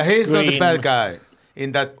 pear-shaped but he's not the green- bad guy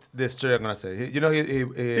in the story I'm gonna say. He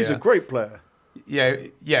He's a great player.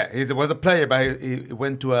 He was a player, but he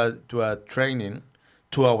went to a training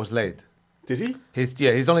 2 hours late. Did he?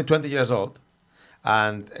 He's only 20 years old,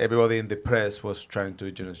 and everybody in the press was trying to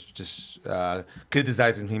just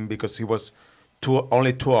criticizing him because he was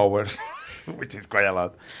only 2 hours, which is quite a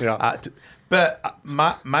lot. Yeah. But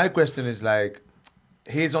my question is like,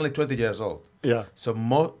 he's only 20 years old. Yeah. So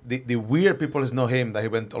the weird people is not him that he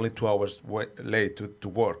went only 2 hours late to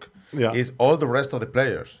work. Yeah. It's all the rest of the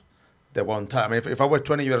players. The one time. I mean, if I were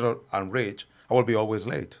 20 years old and rich, I would be always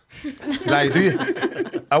late. Like, do you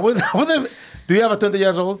have a 20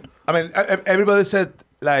 years old? I mean, everybody said,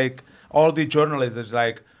 like, all the journalists is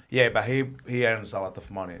like, yeah, but he earns a lot of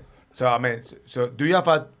money. So, I mean, so do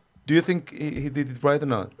you think he did it right or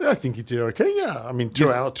not? I think he did okay, yeah. I mean,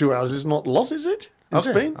 2 hours is not a lot, is it? In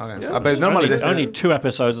Okay, Spain? okay. Yeah. But normally they say, only 2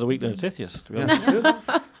 episodes of the Weekly Noticias, to be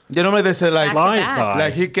honest. normally they say like, Back to Flies back. by.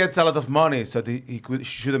 like he gets a lot of money, so he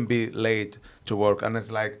shouldn't be late to work. And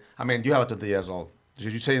it's like, I mean, you have 20 years old. So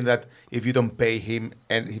you're saying that if you don't pay him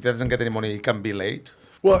and he doesn't get any money, he can be late?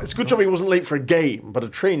 Well, it's a good job he wasn't late for a game, but a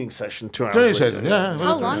training session 2 hours Training later. session, yeah.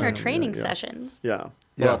 How long are training sessions? Yeah.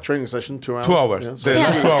 Yeah. Well, training session 2 hours. 2 hours. Yeah, The so-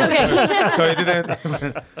 last 2 hours. So he didn't.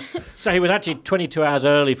 So he was actually 22 hours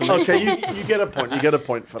early from Okay, you get a point. You get a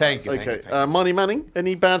point for Thank that. you, thank Okay. you, thank you. Marnie Manning,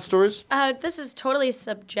 any bad stories? This is totally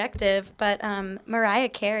subjective, but Mariah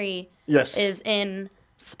Carey Yes. is in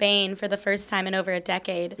Spain for the first time in over a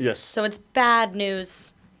decade. Yes. So it's bad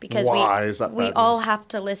news because Why is that we bad all news? have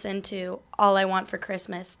to listen to All I Want for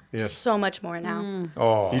Christmas Yes. so much more now.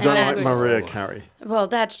 Oh. You don't like that's- Mariah Carey. Well,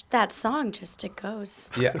 that song just it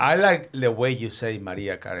goes. Yeah, I like the way you say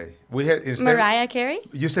Maria Carey. We had in Spain, Mariah Carey?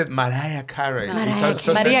 You said Mariah Carey. It Mariah sounds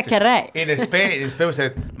so Maria sexy. Carey. In Spain we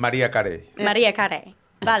said Maria Carey. Maria Carey.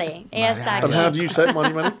 Vale, ella está And how do aquí. you say it,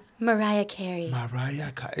 Marnie Manning? Mariah Carey.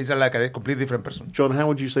 Mariah Carey. Is that like a completely different person? John, how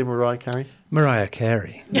would you say Mariah Carey? Mariah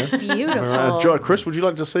Carey. Beautiful. Chris, would you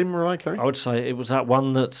like to say Mariah Carey? I would say it was that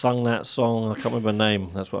one that sung that song. I can't remember her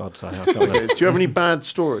name. That's what I'd say. I can't remember. Do you have any bad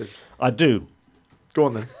stories? I do. Go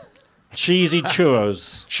on then. Cheesy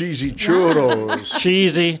churros. Cheesy churros.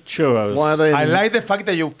 Cheesy churros. Why are they? I like the fact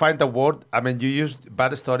that you find a word. I mean, you use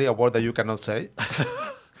bad story, a word that you cannot say.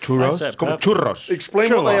 I Churros. said Como perfect. churros.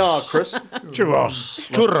 Explain what they are, Chris. Churros.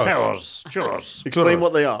 Churros. Churros. Churros. Explain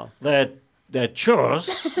what they are. They're churros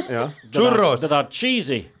Yeah. Churros. that are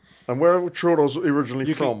cheesy. And where are churros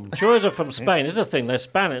originally from? Churros are from Spain. It's a thing. They're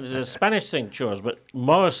Spanish. It's a Spanish thing, churros. But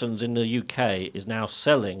Morrison's in the UK is now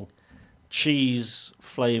selling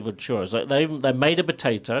cheese-flavored churros. They're made of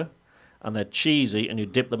potato, and they're cheesy, and you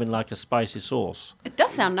dip them in like a spicy sauce. It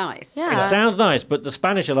does sound nice. Yeah. It sounds nice, but the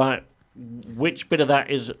Spanish are like, which bit of that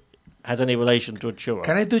has any relation to a churro?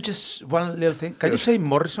 Can I do just one little thing? Can you say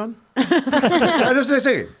Morrison? I just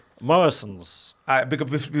say it. Morrison's.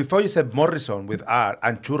 Because before you said Morrison with R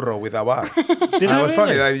and churro with a R. Did And I it was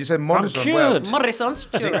funny. really? Like you said Morrison. cured. Well, Morrison's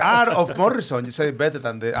the churros. R of Morrison, you say it better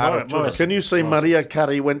than the R of churro. Morrison. Can you say Maria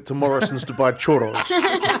Carey went to Morrison's to buy churros?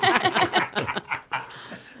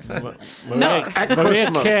 Maria at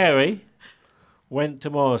Christmas. Carey went to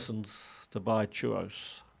Morrison's to buy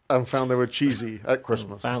churros. and found they were cheesy at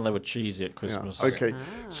Christmas. Found they were cheesy at Christmas. Yeah. Okay.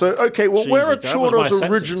 So, well, where are Cheesy. That was my churros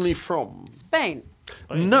sentence. originally from? Spain.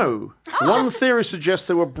 No. One theory suggests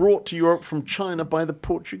they were brought to Europe from China by the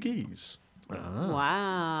Portuguese.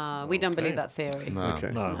 Wow. We don't believe that theory.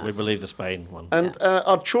 Okay. No, we believe the Spain one. And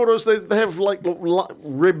our churros, they have like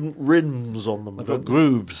rims on them. They've got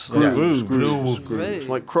grooves. Grooves.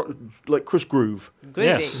 Like Chris Groove. Groovy.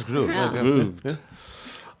 Yes, grooved. Yeah.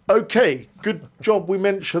 Okay, good job we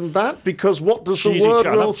mentioned that, because what does Cheesy the word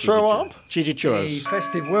churros. wheel throw up? Cheesy The churros.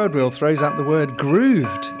 festive word wheel throws up the word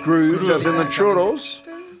grooved. Grooved, as in the churros.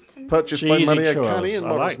 Purchased by Cheesy Maria churros. Cani and I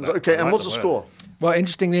like Morrison's. that. Okay, I and like what's the the word. score? Well,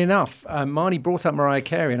 interestingly enough, Marnie brought up Mariah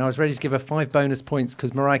Carey, and I was ready to give her 5 bonus points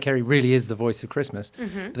because Mariah Carey really is the voice of Christmas.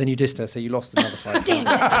 But then you dissed her, so you lost another 5. Dang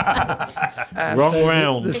it. Wrong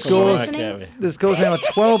round. The Is she scores, listening? the scores now are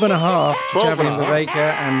 12.5 to 12 Xavi and Viveka,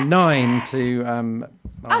 and 9 to Marnie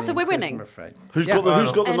so and we're Chris, winning. I'm afraid. Who's Yeah.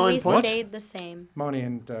 got the And 9 we points? stayed the same. Marnie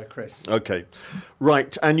and Chris. Okay,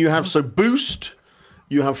 right, and you have boost,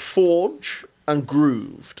 you have forge, and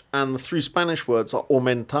grooved, and the 3 Spanish words are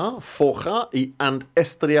aumentar, forja, and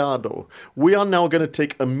estriado. We are now going to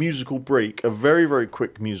take a musical break, a very, very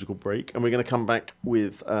quick musical break, and we're going to come back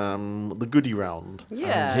with the goodie round.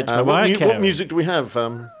 Yeah. hit- What Carey. music do we have?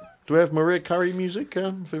 Do we have Mariah Carey music,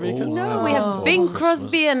 Viveka? No, we have Bing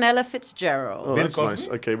Crosby and Ella Fitzgerald. Oh, that's Bill nice.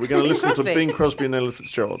 Okay, we're going to Bing listen to Crosby. Bing Crosby and Ella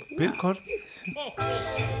Fitzgerald. Bill Cosby.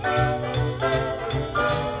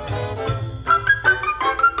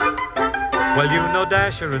 Well, you know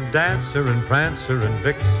Dasher and Dancer and Prancer and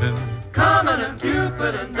Vixen, Comet and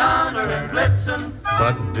Cupid and Donner and Blitzen.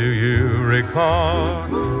 But do you recall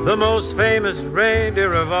the most famous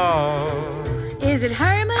reindeer of all? Is it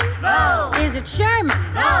Herman? No! Is it Sherman?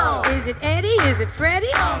 No! Is it Eddie? Is it Freddie?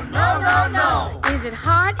 Oh, no! Is it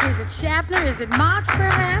Hart? Is it Schaffner? Is it Marx,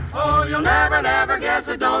 perhaps? Oh, you'll never guess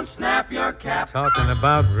it. Don't snap your cap. Talking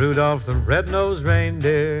about Rudolph the red-nosed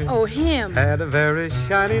reindeer. Oh, him. Had a very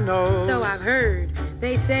shiny nose. So I've heard.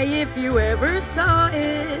 They say if you ever saw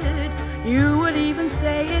it, you would even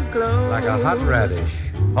say it glows. Like a hot radish.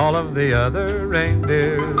 All of the other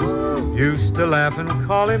reindeers used to laugh and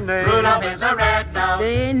call him names. Rudolph is a red nose.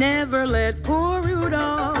 They never let poor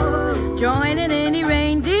Rudolph join in any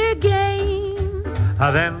reindeer games.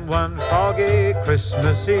 Then one foggy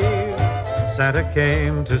Christmas Eve, Santa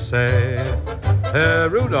came to say,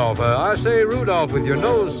 Rudolph, I say Rudolph, with your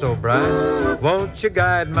nose so bright, won't you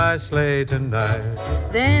guide my sleigh tonight?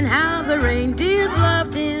 Then how the reindeers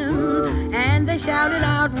loved him, and they shouted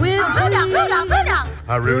out with Rudolph, Rudolph, Rudolph.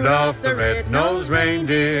 Rudolph the red-nosed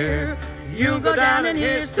reindeer, you'll go down in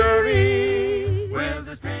history. With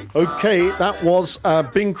his pink Okay, that was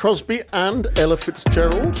Bing Crosby and Ella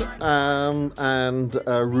Fitzgerald and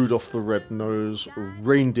Rudolph the Red-Nosed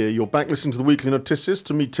Reindeer. You're back listening to the Weekly Noticias.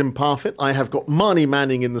 To me, Tim Parfitt. I have got Marnie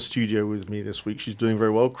Manning in the studio with me this week. She's doing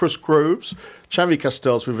very well. Chris Groves, Xavi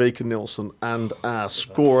Castells, Viveka Nilsson, and our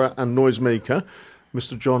scorer and noisemaker,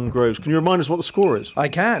 Mr. John Groves. Can you remind us what the score is? I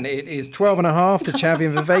can. It is 12.5 to Xavi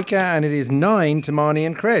and Viveka, and it is 9 to Marnie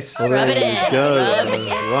and Chris. Rub it in. Go. Rub it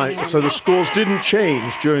in. Right, so the scores didn't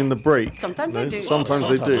change during the break. Sometimes they do. Sometimes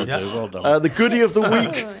they do. Well done. The goodie of the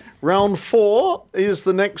week, round 4, is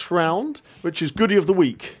the next round, which is goodie of the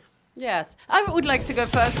week. Yes. I would like to go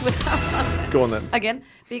first with Go on then. again,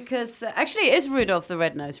 because actually it is Rudolph the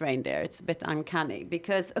Red-Nosed Reindeer. It's a bit uncanny,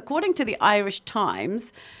 because according to the Irish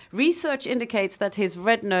Times, research indicates that his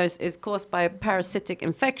red nose is caused by a parasitic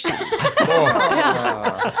infection.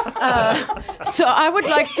 So I would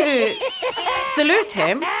like to salute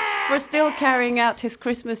him for still carrying out his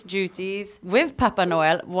Christmas duties with Papa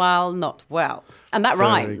Noel while not well. And that Very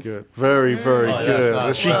rhymes. good. Very, very good.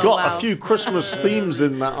 nice. She got a few Christmas themes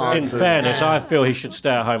in that In answer. fairness, I feel he should stay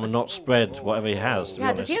at home and not spread whatever he has. To be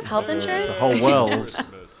Yeah, does he have honest. health insurance? The whole world.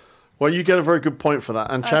 Well, you get a very good point for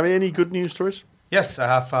that. And Xavi, any good news stories? Yes, I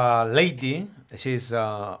have a lady. She's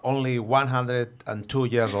only 102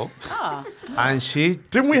 years old. And she...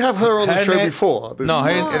 Didn't we have her on the Her show name- before? This- No,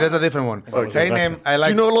 there's a different one. Okay. Her name, I like.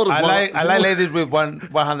 you know a lot of I like, one- I like ladies with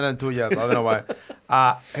 102 years. I don't know why.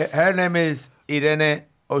 Her name is Irene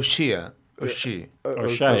O'Shea. O'Shea.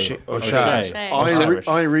 O'Shea. O'Shea.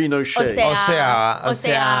 Irene O'Shea. Osea.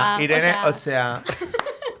 Irene Osea.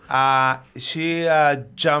 O'Shea. She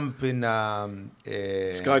jumped in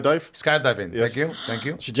Skydive? skydiving. Yes. Thank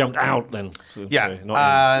you. She jumped out then. Yeah, Sorry,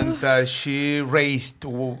 not in. and she raised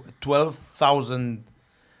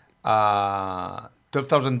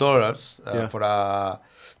 $12,000 Yeah. for a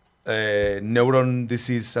Neuron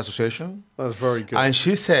Disease Association. That's very good. And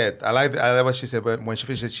she said, I like what she said when she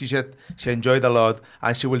finished. She said she enjoyed a lot,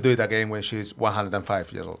 and she will do it again when she's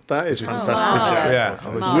 105 years old. That is fantastic. wow.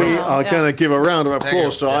 Yeah. We are going to give a round of Thank you.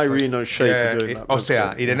 applause to Yeah, Irene O'Shea for doing that. That's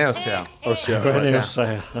Osea, good. Irene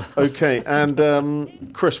Osea. Osea. Okay,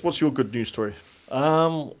 and Chris, what's your good news story?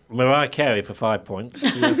 Mariah Carey for 5 points.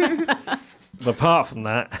 But apart from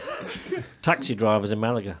that, taxi drivers in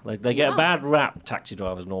Malaga. They get a bad rap, taxi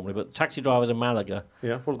drivers normally, but taxi drivers in Malaga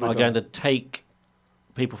Yeah, what have they are done? going to take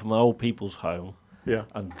people from an old people's home Yeah.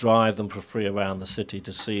 and drive them for free around the city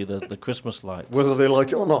to see the Christmas lights. Whether they like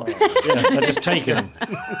it or not. Yeah, they're just taking them.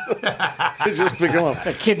 They just pick them up.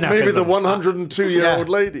 They're kidnapping Maybe the them. 102-year-old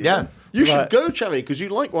lady. Yeah. You should Right. go, Xavi, because you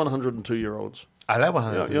like 102-year-olds. I like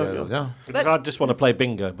 100. Yeah. Because I just want to play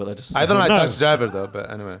bingo, but they just... I don't like No. taxi drivers though, but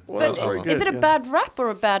anyway. Well, that's But very good. is it a yeah. bad rap or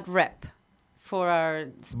a bad rep for our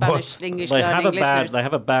Spanish English They have learning a bad. listeners? They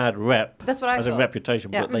have a bad rep. That's what I as a thought.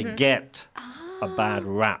 reputation, Yeah. but they get a bad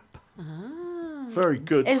rap. Very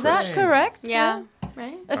good. Is Chris. that correct? Yeah.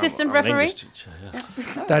 Right. Assistant I'm an referee? English teacher,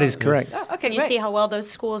 yeah. That is correct. Okay, You great. see how well those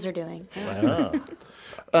schools are doing. Wow.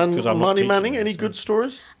 And 'Cause I'm not Marnie teaching Manning, them, any so- good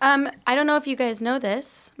stories? I don't know if you guys know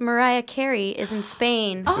this. Mariah Carey is in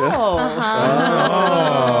Spain, Oh,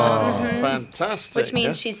 Fantastic. which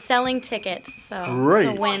means yeah. she's selling tickets. So Great.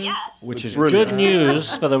 it's a win. Which is Brilliant. good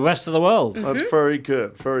news for the rest of the world. That's very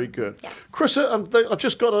good, very good. Yes. Chris, I've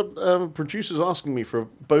just got producers asking me for a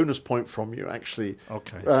bonus point from you, actually.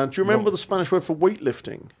 Okay. Do you remember the Spanish word for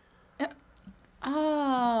weightlifting?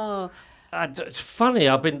 oh. It's funny.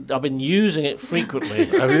 I've been using it frequently.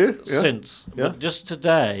 Have you? Yeah. Since. Yeah. But just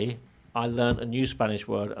today, I learned a new Spanish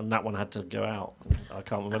word, and that one had to go out. I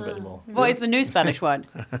can't remember it anymore. What is the new Spanish word?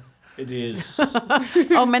 It is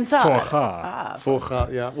Aumentar. forjar.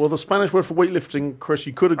 Forja, yeah. Well, the Spanish word for weightlifting, Chris,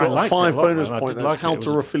 you could have I got liked 5 it a lot, bonus man. I points. did That's like it.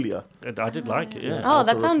 It was halterophilia. I did like it. Yeah. Oh,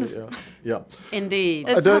 that sounds. Yeah. Indeed.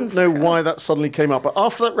 I It don't sounds know why gross. that suddenly came up, but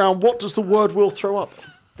after that round, what does the word wheel throw up?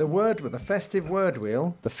 The festive word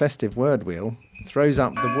wheel throws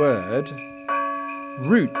up the word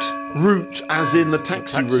route. Route, as in the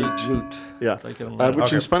taxi route. Yeah. Take it on Which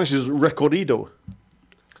Okay. in Spanish is recorrido.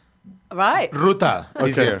 Right. Ruta.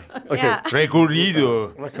 Easier. Okay. Yeah.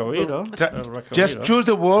 Recorrido. Recorrido. Just choose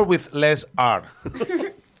the word with less R.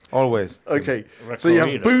 Always. Okay. So you have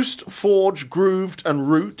Recorrido. boost, forge, grooved, and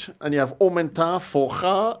route, and you have aumentar,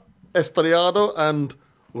 forjar, estrellado, and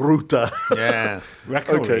ruta. Yeah.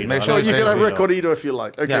 Okay. Make So sure you you can say have Recorrido. recorrido if you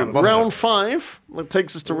like. Okay. Yeah, both round of 5. That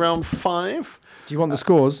takes us to round 5. Do you want the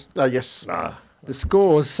scores? Yes. The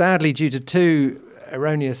scores, sadly, due to 2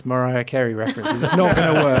 erroneous Mariah Carey references, it's not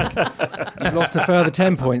going to work. You've lost a further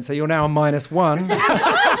 10 points, so you're now on -1.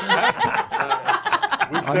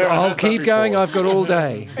 I'll keep going. I've got all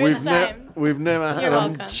day. We've never had You're a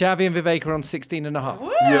welcome. Xavi and Viveka are on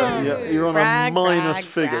 16.5. yeah, you're on Brag, a minus brag,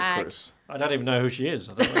 figure, brag. Chris. I don't even know who she is.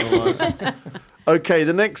 I don't know why. Okay,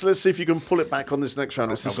 let's see if you can pull it back on this next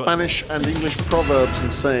round. It's the I've got- Spanish and English proverbs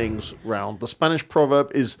and sayings round. The Spanish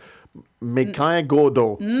proverb is me cae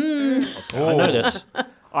gordo. I know this.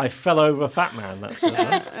 I fell over a fat man. That's it,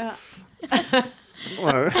 right?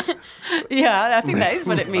 Well, Yeah, I think that is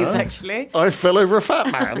what it means, actually. I fell over a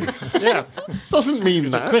fat man. Yeah. Doesn't mean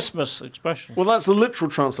It's a that. Christmas expression. Well, that's the literal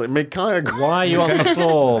translation. Me cae gordo. Why are you on the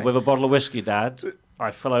floor with a bottle of whiskey, Dad?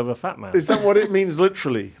 I fell over a fat man. Is that what it means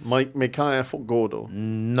literally? Me cae gordo.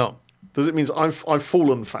 No. Does it mean I've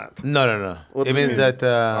fallen fat? No. What It does it means mean? that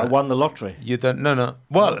I won the lottery. you don't. No.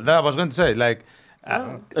 Well, that I was going to say. Like,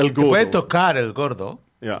 El te puede gordo. tocar el gordo.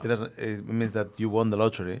 Yeah. It means that you won the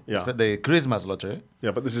lottery. Yeah. The Christmas lottery.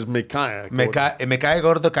 Yeah, but this is me cae Me gordo. cae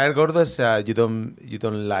gordo. Caer gordo is you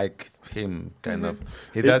don't like him kind of.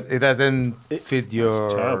 It doesn't fit your.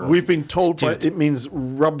 terrible. We've been told by, Stupid. it means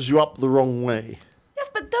rubs you up the wrong way. Yes,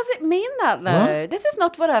 but does it mean that, though? This is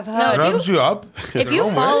not what I've heard. No, Rubs you up. If you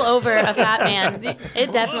fall over a fat man,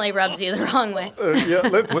 it definitely rubs you the wrong way. Yeah,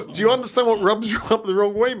 do you understand what rubs you up the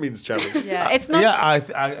wrong way means, Xavi? Yeah, it's not. Yeah, I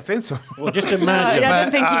think so. Well, just imagine. I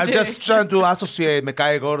don't think you I'm do. just trying to associate me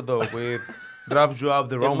cae gordo with rubs you up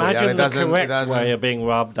the wrong way. Imagine and the it doesn't- it correct doesn't- way of being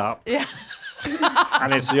rubbed up. Yeah.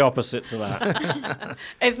 And it's the opposite to that.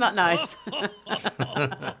 It's not nice.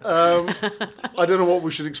 I don't know what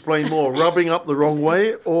we should explain more. Rubbing up the wrong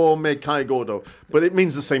way or me cae gordo. But it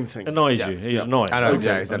means the same thing. Annoys you. He's annoying. I know, Okay,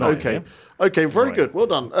 yeah, it's annoying. okay. Okay, very Right. good. Well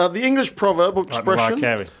done. The English proverb or Like Mariah expression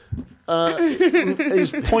Carey.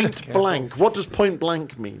 is point blank. What does point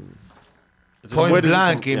blank mean? Point Where does it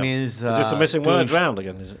blank, come- it yeah. means. It's just a missing to word sh- round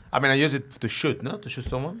again, is it? I mean, I use it to shoot, no? To shoot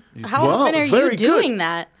someone. How Wow, often are very you doing good.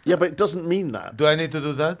 that? Yeah, but it doesn't mean that. Do I need to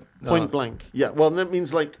do that? No. Point blank. Yeah, well, that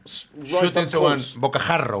means like right Shooting up someone, close.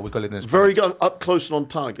 bocajarro, we call it in Spanish. Very good, up close and on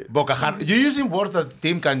target. Bocajarro. You're using words that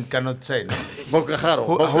Tim cannot say, no?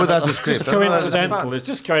 Bocajaro. Who that describes? It's coincidental. It's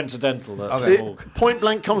just coincidental. That Okay. all- Point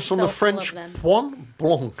blank comes from So the full of French them. point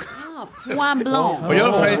blanc. Point blanc. But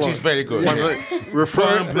your French is very good.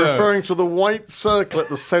 Referring to the white circle at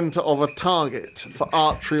the center of a target for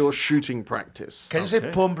archery or shooting practice. Can you say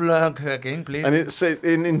point blank again, please? And it's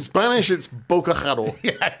in Spanish it's bocajaro.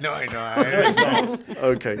 yeah, I know.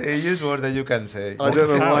 Okay. They use words that you can say. I don't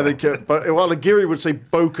know why they get, but well, Aguirre would say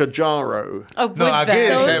bocajaro. Oh, No, with again,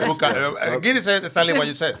 that. say again, say exactly what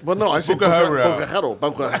you said. Well, no, I said Bocajaro.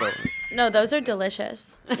 bocajaro. No, those are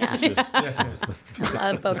delicious. Yeah.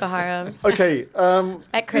 Love bocajaros. Okay,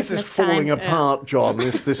 At this is Christmas falling time. apart, John.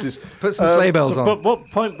 This is Put some sleigh bells So, on. but what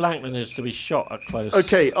point blank then is to be shot at close?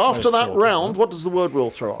 okay. After close that quarters, round, what does the word wheel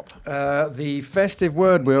throw up? The festive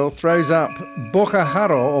word wheel throws up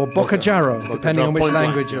bocajaro or bocajaro, depending on which Point blank,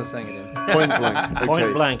 language yeah. you're saying it in. Point blank. Okay.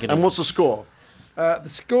 Point blank, And innit? what's the score? The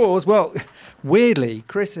scores, well, weirdly,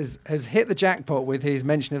 Chris has hit the jackpot with his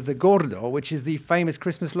mention of the Gordo, which is the famous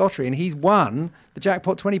Christmas lottery, and he's won the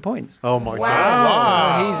jackpot 20 points. Oh my Wow.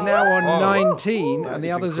 God! He's now on 19, and the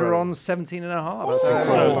is others are incredible. on 17 and a half. That's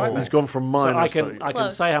incredible. He's gone from So I minus. can I can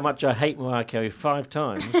Close. say how much I hate Mariah Carey 5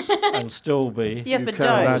 times and still be. Yes, but can.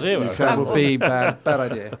 don't. That's- Zero. That would be bad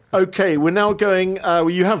idea. Okay, we're now going.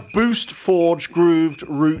 You have boost, forge, grooved,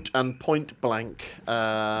 root, and point blank.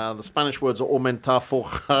 The Spanish words are aumentar,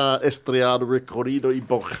 forjar, estriado, recorrido, y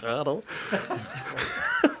bojado.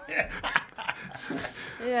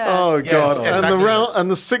 Yes. Oh Yes, God! And exactly. the round,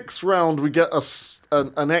 and the sixth round, we get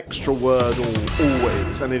an extra word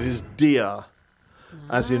always, and it is dia,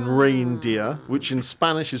 as in reindeer, which in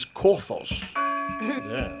Spanish is corthos.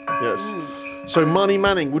 Yeah. Yes. So, Marnie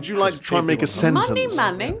Manning, would you like to try and make a sentence? Money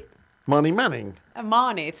Manning. Marnie Manning.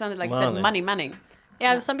 Marnie. It sounded like you said Marnie. Money Manning.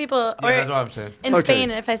 Yeah, some people, Yeah, or that's what I'm saying. in Okay.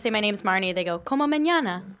 Spain, if I say my name's Marnie, they go, como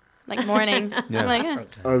mañana, like morning. Yeah. I'm like,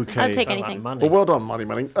 Okay. I'll take Sound like anything. money. Well, well done, Marnie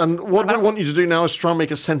Manning. And what I want you to do now is try and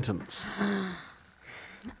make a sentence.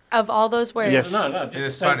 Of all those words. Yes. No, In just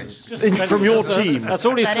a Spanish. sentence. Just a sentence. From your That's- team. That's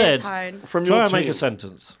all he That said. is hard. From Try your and make team. a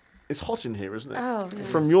sentence. It's hot in here, isn't it? Oh,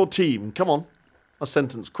 From your team. Come on. A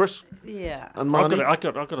sentence. Chris Yeah. and I've Marnie.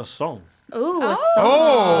 got a song. Ooh, a song.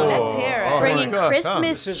 Oh, Let's hear it. Bringing my gosh,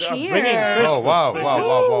 Christmas This is cheer. bringing Christmas. Oh,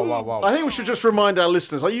 wow. I think we should just remind our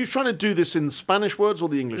listeners, are you trying to do this in Spanish words or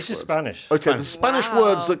the English This words? is Spanish. Okay, the Spanish Wow.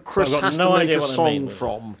 words that Chris I've got has no to make idea a what they song mean.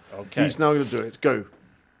 from. Okay. He's now going to do it. Go.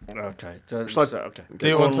 Okay. Shall I- Okay. Do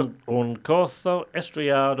you want to- Un corzo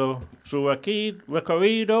estriado, su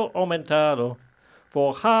recorrido aumentado,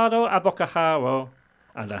 forjado a bocajaro,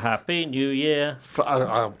 and a happy new year.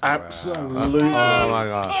 Absolutely. Oh my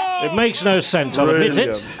God. It makes no sense, I'll admit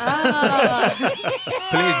Brilliant. it.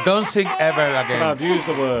 Please don't sing ever But again. I've used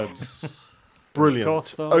the words. Brilliant.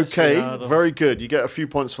 Corto, Okay, estriado. very good. You get a few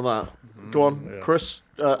points for that. Go on, Chris.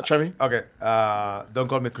 Chevy. Okay, don't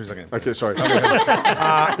call me Chris again. Okay, sorry.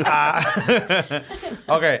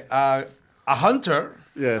 Okay, a hunter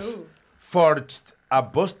Yes. forged a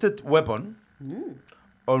busted weapon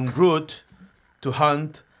en route to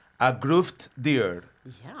hunt a grooved deer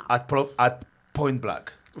Yeah. at point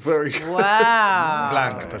blank. Very good. Wow.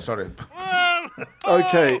 Blank, sorry.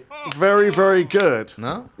 Okay, very, very good.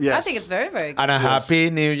 No? Yes. I think it's very, very good. And a happy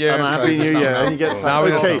new year. And a happy new year. And he gets that. Now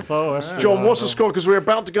we Okay. also- John, what's the score? Because we're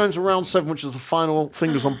about to go into round 7, which is the final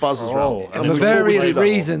fingers on buzzers Oh, round. and And For before we various do that-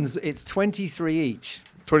 reasons, it's 23 each.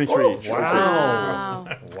 23 each. Wow.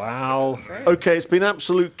 Wow. Okay, it's been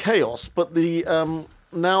absolute chaos, but the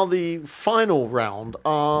now the final round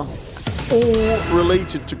are all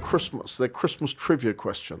related to Christmas. They're Christmas trivia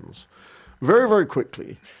questions. Very, very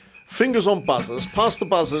quickly. Fingers on buzzers. Pass the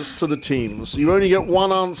buzzers to the teams. You only get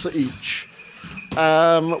one answer each.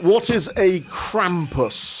 What is a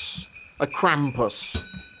Krampus? A Krampus.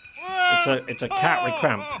 It's a cat with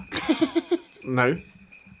cramp. No.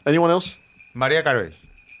 Anyone else? Maria Carey.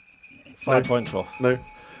 5 points off. No.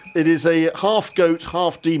 It is a half goat,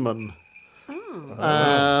 half demon.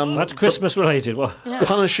 That's Christmas related. Well,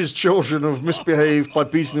 Punishes children who've misbehaved by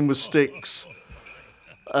beating them with sticks.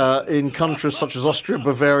 In countries such as Austria,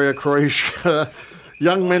 Bavaria, Croatia,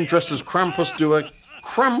 young men dressed as Krampus do a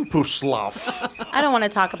Krampus laugh. I don't want to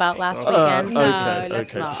talk about last weekend. No, Okay, let's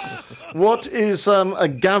okay. not. What is a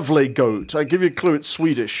Gavle goat? I give you a clue. It's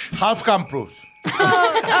Swedish. Half Campus.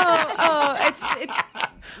 Oh, it's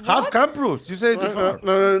Half Campus. You said it before.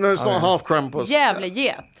 No, it's not half Krampus. Gävle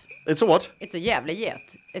get. It's a what? It's a Gävle get.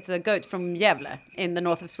 It's a goat from Gävle in the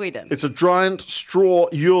north of Sweden. It's a giant straw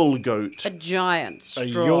Yule goat. A giant A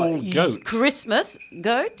straw Yule goat. Christmas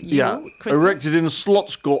goat. Yeah, Yule, Christmas. erected in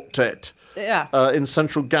Slottsgottet in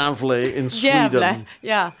central Gävle in Sweden.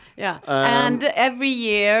 Gävle. Yeah. And every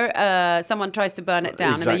year, someone tries to burn it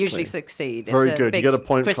down, and they usually succeed. Very it's a good. big You get a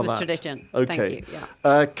point Christmas for that. tradition. Okay. Thank you.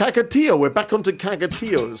 Yeah. Kagatillo. We're back onto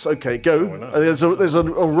Kagatillos. Okay, go. There's a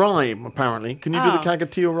rhyme apparently. Can you do the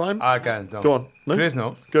Kagatillo rhyme? I can. Go on. No? Chris,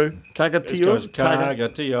 no. Go. It Kagatillo. goes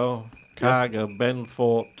Kagatillo, Kaga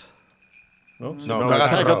Benfort. No,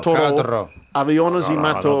 Kagatoro. Aviones y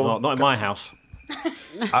mato. Not in my house.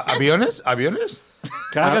 I'll be honest.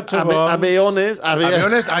 Kagatoro. Aviones.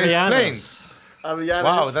 I explained. Avellanas.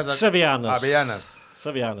 Wow, that's a... Sevillanas.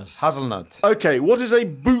 Avellanas. Hazelnut. Okay, what is a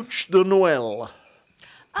bouche de Noël?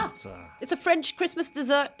 It's a French Christmas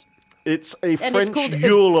dessert, It's a it's French called a-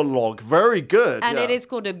 Yule log. Very good. and yeah. it is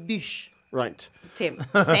called a bûche. Right. Tim.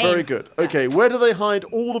 Very good. Okay, where do they hide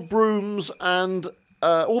all the brooms and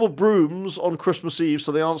all the brooms on Christmas Eve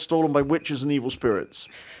so they aren't stolen by witches and evil spirits?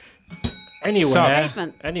 Anywhere.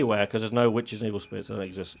 Basement. Anywhere, because there's no witches and evil spirits that don't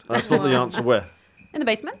exist. That's not the answer. Where? In the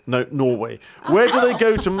basement. No, Norway. Where do they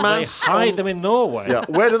go to They mass? hide them in Norway. Yeah.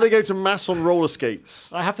 Where do they go to mass on roller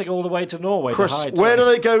skates? I have to go all the way to Norway Chris, to hide. where do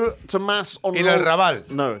they go to mass on In El Raval.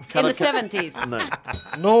 No. In the 70s. No.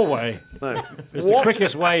 Norway. No. It's the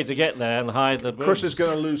quickest way to get there and hide the Chris is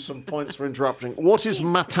going to lose some points for interrupting. What is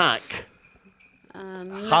matak?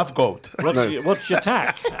 Half goat. What's your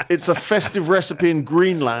tack? It's a festive recipe in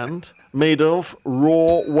Greenland made of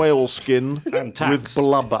raw whale skin And tax. with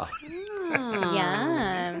blubber.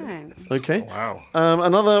 Yeah. Okay. Wow.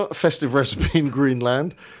 Another festive recipe in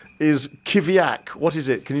Greenland is kiviak. What is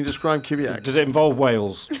it? Can you describe kiviak? Does it involve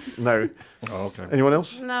whales? No. Oh, okay. Anyone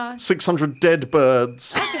else? No. 600 dead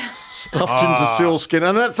birds stuffed into sealskin.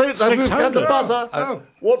 And that's it. We've had the 600. buzzer.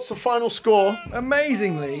 What's the final score?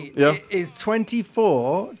 Amazingly, Yeah. it is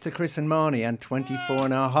 24 to Chris and Marnie and 24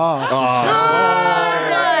 and a half.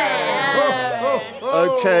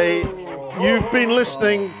 Okay. You've been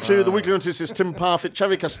listening to the Weekly Noticias, Tim Parfitt,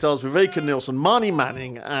 Xavi Castells, Viveka Nilsson, Marnie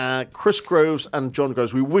Manning, Chris Groves and John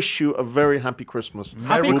Groves. We wish you a very happy Christmas.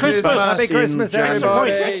 Happy We'll be Christmas. back Happy in Christmas, January.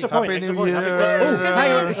 everybody. Extra point. Happy Extra New point. Happy Year. Christmas. Oh,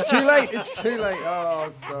 hang on, it's too late. It's too late. Oh,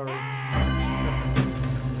 sorry.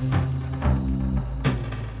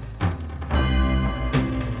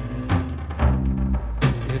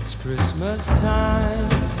 It's Christmas time.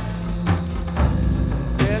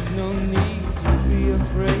 There's no need to be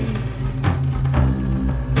afraid.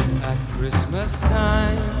 At Christmas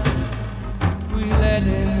time, we let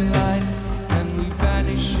in light and we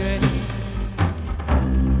banish it.